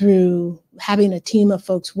team of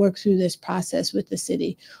folks work through this process with the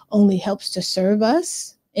city only helps to serve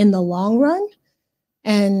us in the long run.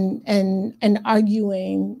 And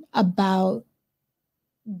arguing about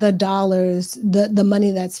the dollars, the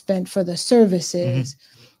money that's spent for the services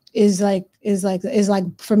is like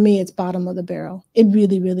for me, it's bottom of the barrel. It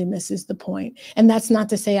really, really misses the point. And that's not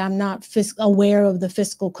to say I'm not aware of the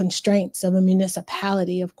fiscal constraints of a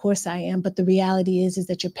municipality. Of course I am. But the reality is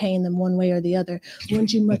that you're paying them one way or the other.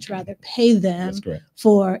 Wouldn't you much rather pay them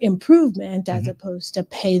for improvement as opposed to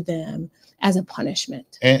pay them as a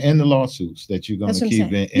punishment? And the lawsuits that you're going to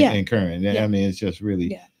keep incurring. I mean, it's just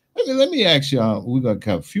really. Let me ask y'all, we're going to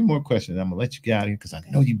cover a few more questions. I'm going to let you get out of here because I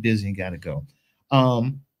know you're busy and got to go.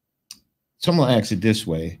 So I'm gonna ask it this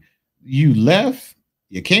way: you left,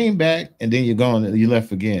 you came back, and then you're gone. You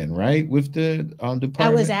left again, right? With the department. I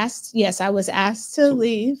was asked. Yes, I was asked to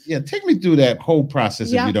leave. Yeah, take me through that whole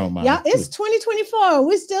process if you don't mind. Yeah, it's 2024.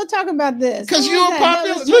 We're still talking about this. Because you're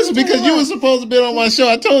popular. Listen, because you were supposed to be on my show.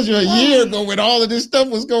 I told you a year ago when all of this stuff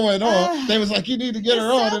was going on. They was like, you need to get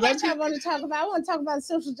her on. So much I want to talk about. I want to talk about the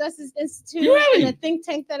Social Justice Institute really? and a think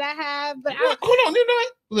tank that I have. But hold on, you know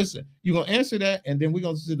what? Listen, you're gonna answer that, and then we're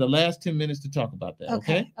gonna see the last 10 minutes to talk about that.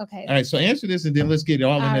 Okay. All right. So answer this, and then let's get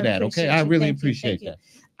all into that. Okay. I really appreciate that.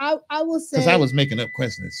 I will say, because I was making up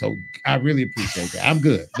questions, so I really appreciate that. I'm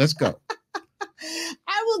good. Let's go.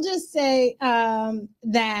 I will just say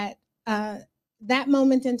that that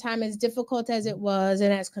moment in time, as difficult as it was,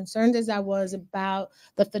 and as concerned as I was about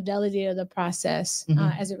the fidelity of the process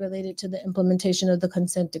as it related to the implementation of the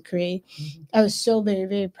consent decree, I was so very,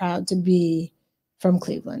 very proud to be from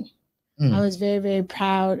Cleveland. I was very, very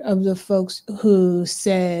proud of the folks who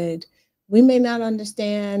said, we may not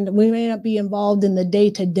understand, we may not be involved in the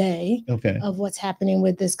day-to-day of what's happening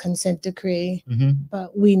with this consent decree,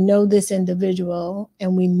 but we know this individual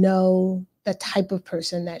and we know the type of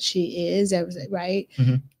person that she is, right?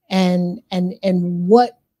 And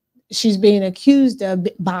what she's being accused of,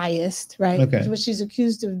 biased, right? What she's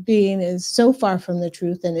accused of being is so far from the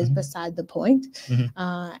truth and is beside the point,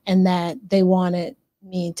 and that they wanted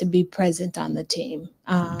me to be present on the team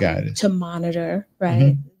to monitor,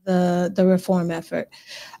 right? The reform effort.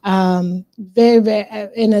 Very, very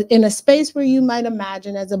in a space where you might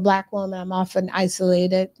imagine, as a Black woman, I'm often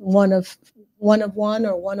isolated, one of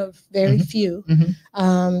very few,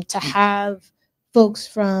 to have folks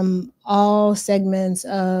from all segments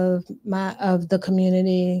of the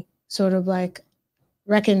community sort of like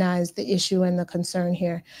recognize the issue and the concern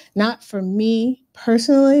here, not for me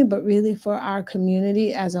personally, but really for our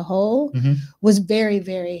community as a whole, was very,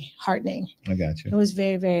 very heartening. I got you. It was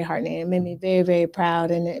very, very heartening. It made me very, very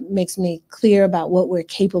proud, and it makes me clear about what we're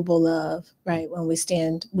capable of, right, when we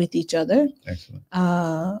stand with each other. Excellent.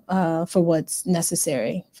 For what's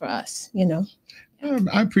necessary for us, you know.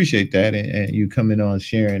 I appreciate that, and you coming on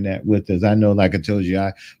sharing that with us. I know, like I told you,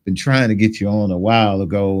 I've been trying to get you on a while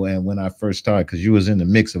ago, and when I first started, because you was in the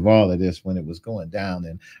mix of all of this when it was going down,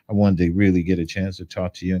 and I wanted to really get a chance to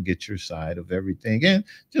talk to you and get your side of everything. And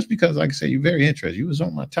just because, like I said, you're very interested. You was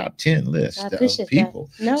on my top 10 list of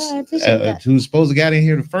people. That. No, I appreciate that. Who's supposed to get in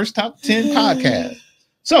here the first top 10 podcast.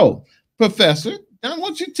 So, Professor, now, why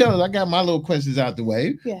don't you tell us? I got my little questions out the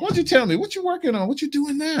way. Why don't you tell me what you're working on? What you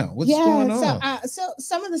doing now? What's going on? So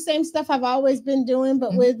some of the same stuff I've always been doing,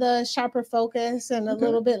 but with a sharper focus and a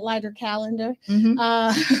little bit lighter calendar,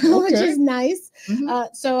 which is nice.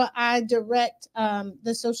 So I direct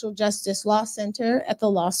the Social Justice Law Center at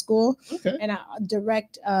the law school, and I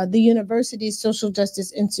direct the university's Social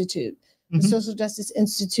Justice Institute. The Social Justice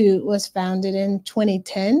Institute was founded in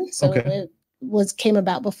 2010, so it came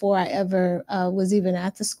about before I ever was even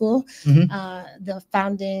at the school. The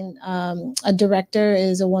founding director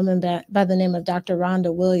is a woman by the name of Dr.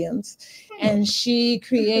 Rhonda Williams, and she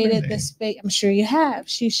created the space. I'm sure you have.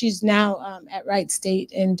 She's now at Wright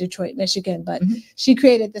State in Detroit, Michigan, but she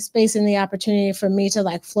created the space and the opportunity for me to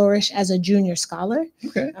like flourish as a junior scholar.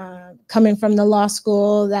 Coming from the law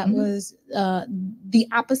school, that was the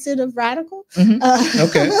opposite of radical.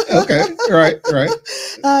 Right.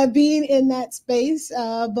 Being in that space,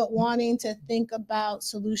 but wanting to think about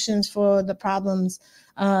solutions for the problems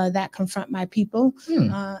that confront my people.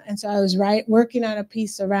 And so I was working on a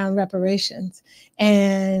piece around reparations,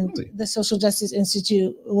 and the Social Justice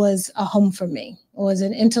Institute was a home for me. It was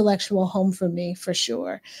an intellectual home for me, for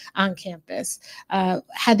sure, on campus.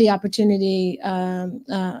 Had the opportunity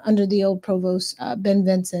under the old provost, Ben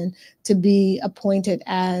Vinson, to be appointed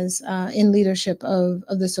as in leadership of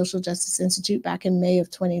the Social Justice Institute back in May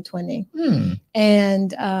of 2020.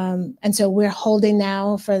 And so we're holding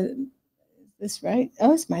now for this, right?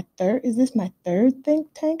 Oh, it's my third. Is this my third think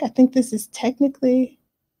tank? I think this is technically,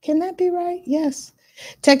 can that be right? Yes,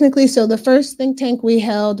 technically. So the first think tank we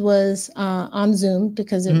held was on Zoom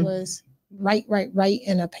because it was right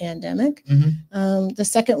in a pandemic. The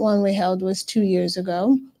second one we held was 2 years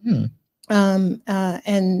ago.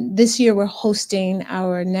 And this year we're hosting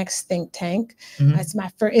our next think tank. It's my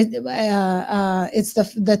first. It's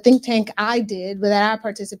the think tank I did, that I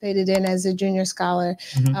participated in as a junior scholar.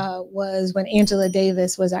 Was when Angela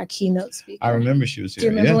Davis was our keynote speaker. I remember she was here. Do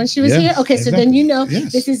you remember when she was here? Okay, so then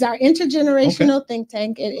this is our intergenerational think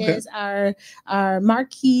tank. It is our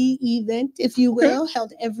marquee event, if you will,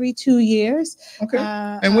 held every 2 years.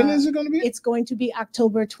 And when is it going to be? It's going to be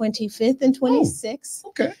October 25th and 26th.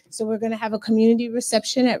 So we're going going to have a community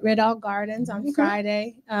reception at Red All Gardens on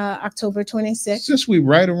Friday, October 26th. Since we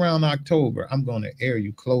right around October, I'm going to air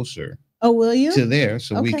you closer. Oh, will you? To there,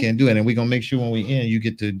 so we can do it, and we're gonna make sure when we end, you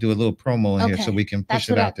get to do a little promo in here, so we can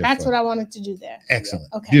push it out there. That's what I wanted to do there. Excellent.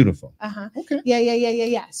 Yeah. Okay. Beautiful. Okay.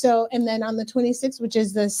 Yeah. So, and then on the 26th, which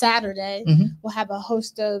is the Saturday, we'll have a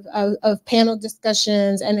host of panel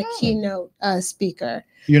discussions and a keynote speaker.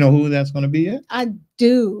 You know who that's going to be yet? I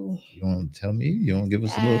do. You want to tell me? You want to give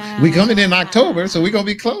us a little? We coming in October, so we're going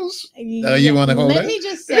to be close. You want to hold it? Let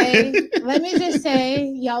me just say,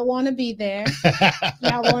 y'all want to be there.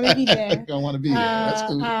 Y'all want to be there. Y'all want to be there. That's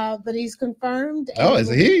cool. But he's confirmed. Oh,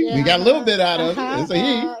 it's a he. Yeah, we got a little bit out of it. It's a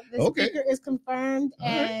he. The speaker is confirmed,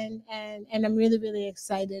 and I'm really, really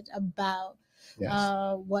excited about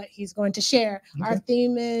what he's going to share. Our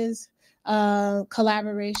theme is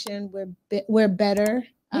collaboration. We're better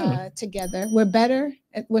together. We're better.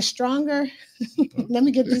 We're stronger. Let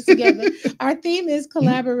me get this together. Our theme is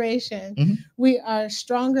collaboration. We are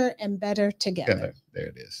stronger and better together. There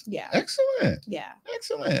it is. Yeah. Excellent. Yeah.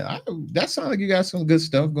 Excellent. That sounds like you got some good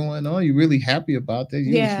stuff going on. You're really happy about that.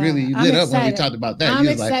 You was really lit up when we talked about that. I'm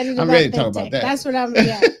excited. I'm ready to talk about that. That's what I'm.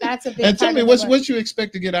 Yeah. That's a big. And tell me what you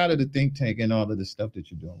expect to get out of the think tank and all of the stuff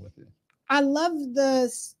that you're doing with it. I love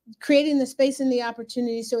creating the space and the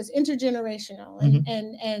opportunity. So it's intergenerational.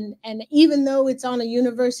 And even though it's on a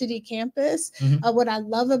university campus, what I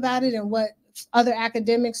love about it and what other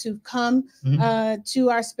academics who've come to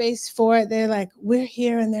our space for it, they're like, we're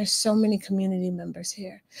here and there's so many community members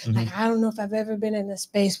here. Like, I don't know if I've ever been in a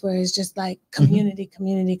space where it's just like community.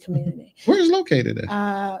 Where is located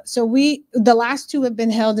at? So the last two have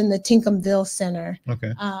been held in the Tinkham Center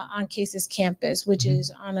on Case's campus, which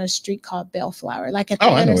is on a street called Bellflower, like at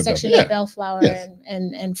the intersection of Bellflower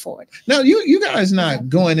and Ford. Now, you guys not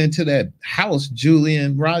going into that house,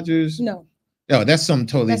 Julian Rogers? No, that's something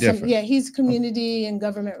totally different. He's community and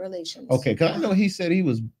government relations. Okay, because I know he said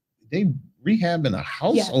they rehabbing a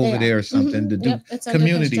house over there or something to do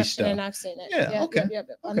community stuff. And I've seen it.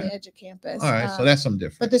 On the edge of campus. All right, so that's something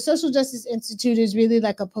different. But the Social Justice Institute is really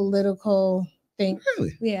like a political think.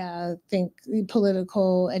 Really? Yeah,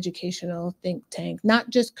 political, educational think tank, not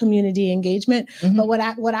just community engagement. But what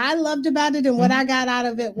I loved about it and what I got out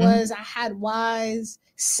of it was I had wise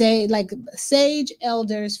sage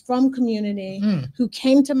elders from community who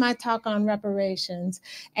came to my talk on reparations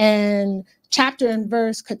and chapter and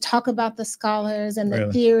verse could talk about the scholars and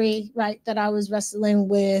the theory, right, that I was wrestling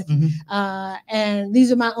with. And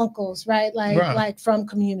these are my uncles, right? Like from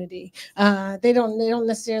community. They don't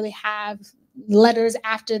necessarily have letters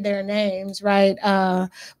after their names, right?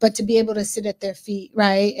 But to be able to sit at their feet,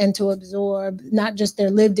 right? And to absorb not just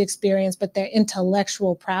their lived experience, but their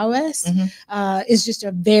intellectual prowess is just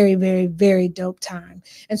a very, very, very dope time.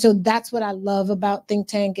 And so that's what I love about Think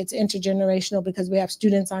Tank. It's intergenerational because we have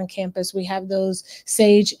students on campus. We have those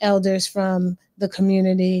sage elders from the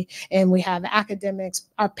community, and we have academics.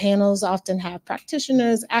 Our panels often have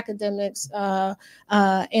practitioners, academics, and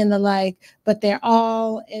the like, but they're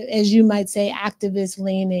all, as you might say, activist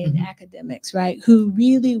leaning academics, right? Who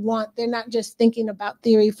really they're not just thinking about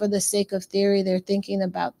theory for the sake of theory, they're thinking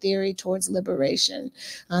about theory towards liberation.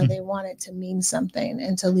 They want it to mean something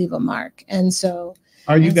and to leave a mark. And so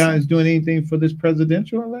are you guys doing anything for this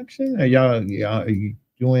presidential election? Are you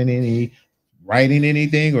doing writing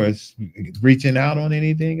anything or reaching out on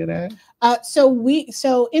anything of that?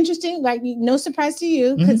 So interesting, like no surprise to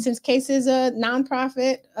you, because since Case is a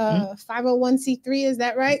nonprofit, 501c3, is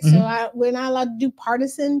that right? So we're not allowed to do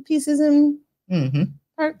partisan pieces and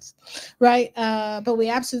parts, right? But we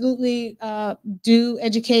absolutely do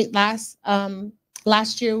educate.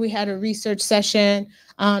 Last year we had a research session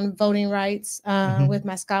on voting rights with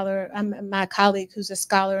my colleague who's a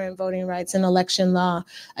scholar in voting rights and election law,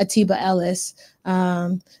 Atiba Ellis.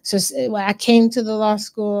 So I came to the law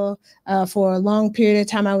school for a long period of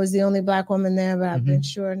time. I was the only Black woman there, but I've been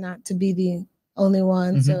sure not to be the only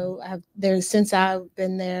one. So since I've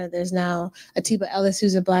been there, there's now Atiba Ellis,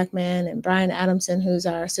 who's a Black man, and Brian Adamson, who's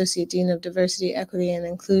our Associate Dean of Diversity, Equity, and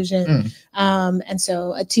Inclusion. And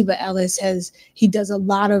so Atiba Ellis he does a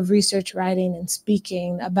lot of research writing and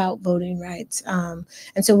speaking about voting rights. And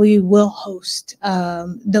so we will host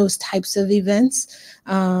those types of events.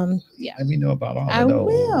 Let me know about all of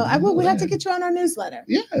those. I will. We have to get you on our newsletter.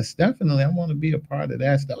 Yes, definitely. I want to be a part of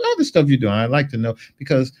that stuff. All the stuff you're doing, I'd like to know,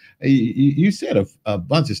 because you said a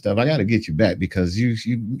bunch of stuff. I got to get you back because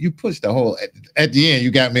you pushed the whole, at the end,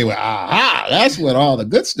 you got me with, that's what all the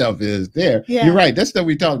good stuff is there. Yeah. You're right. That stuff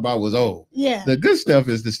we talked about was old. Yeah. The good stuff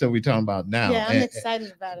is the stuff we're talking about now. Yeah, I'm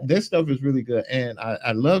excited about it. This stuff is really good. And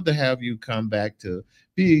I love to have you come back to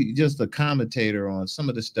be just a commentator on some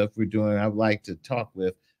of the stuff we're doing. I'd like to talk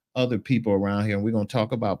with other people around here, and we're going to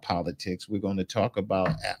talk about politics. We're going to talk about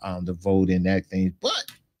the vote and that thing. But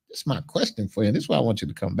this is my question for you, and this is what I want you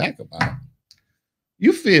to come back about.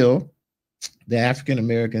 You feel that African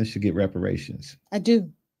Americans should get reparations? I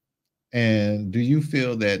do. And do you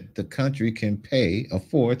feel that the country can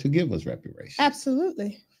afford to give us reparations?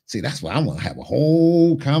 Absolutely. See, that's why I'm gonna have a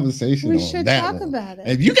whole conversation on that. We should talk about it.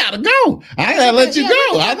 And you gotta go. I gotta let you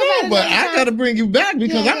go. I know, but I gotta bring you back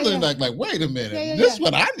because I'm like, wait a minute. This is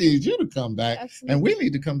what I need you to come back. Absolutely. And we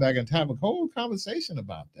need to come back and have a whole conversation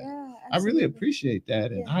about that. Yeah, I really appreciate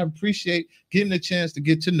that. And I appreciate getting a chance to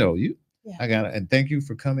get to know you. Yeah. And thank you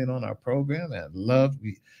for coming on our program. And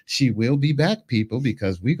she will be back, people,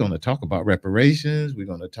 because we're going to talk about reparations. We're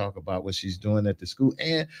going to talk about what she's doing at the school,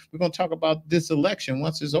 and we're going to talk about this election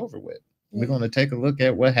once it's over with. We're going to take a look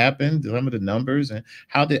at what happened, some of the numbers, and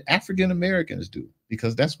how did African Americans do,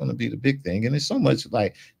 because that's going to be the big thing. And it's so much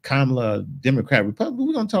like Kamala, Democrat, Republican.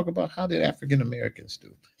 We're going to talk about how did African Americans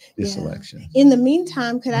do this election. In the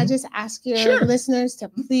meantime, could I just ask your listeners to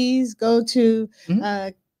please go to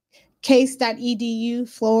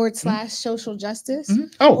case.edu/social justice.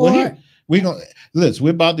 Oh, well, here we're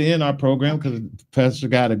about to end our program because the professor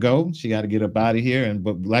got to go. She got to get up out of here.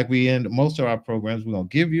 But like we end most of our programs, we're gonna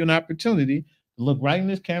give you an opportunity to look right in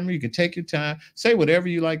this camera. You can take your time, say whatever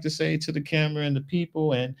you like to say to the camera and the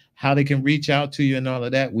people, and how they can reach out to you and all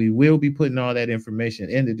of that. We will be putting all that information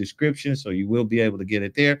in the description, so you will be able to get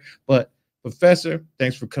it there. But Professor,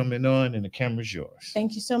 thanks for coming on, and the camera's yours.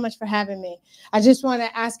 Thank you so much for having me. I just want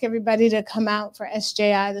to ask everybody to come out for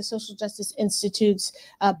SJI, the Social Justice Institute's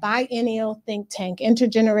biennial think tank,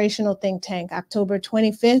 intergenerational think tank, October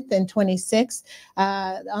 25th and 26th.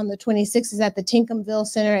 On the 26th is at the Tinkham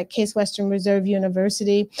Center at Case Western Reserve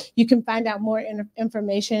University. You can find out more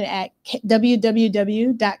information at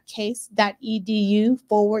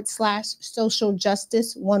www.case.edu/social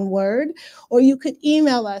justice, one word, or you could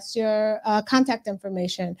email us your contact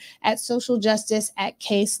information at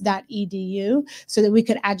socialjustice@case.edu so that we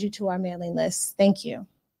could add you to our mailing list. Thank you.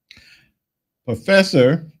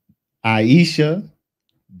 Professor Ayesha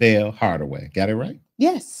Bell Hardaway. Got it right?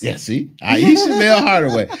 Yes. Yeah, see? Ayesha Bell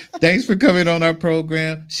Hardaway. Thanks for coming on our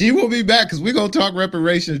program. She will be back because we're going to talk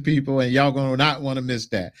reparations, people, and y'all going to not want to miss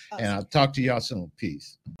that. Awesome. And I'll talk to y'all soon.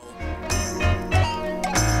 Peace.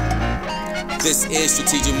 This is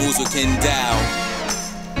Strategic Moves with Kenn Dowell.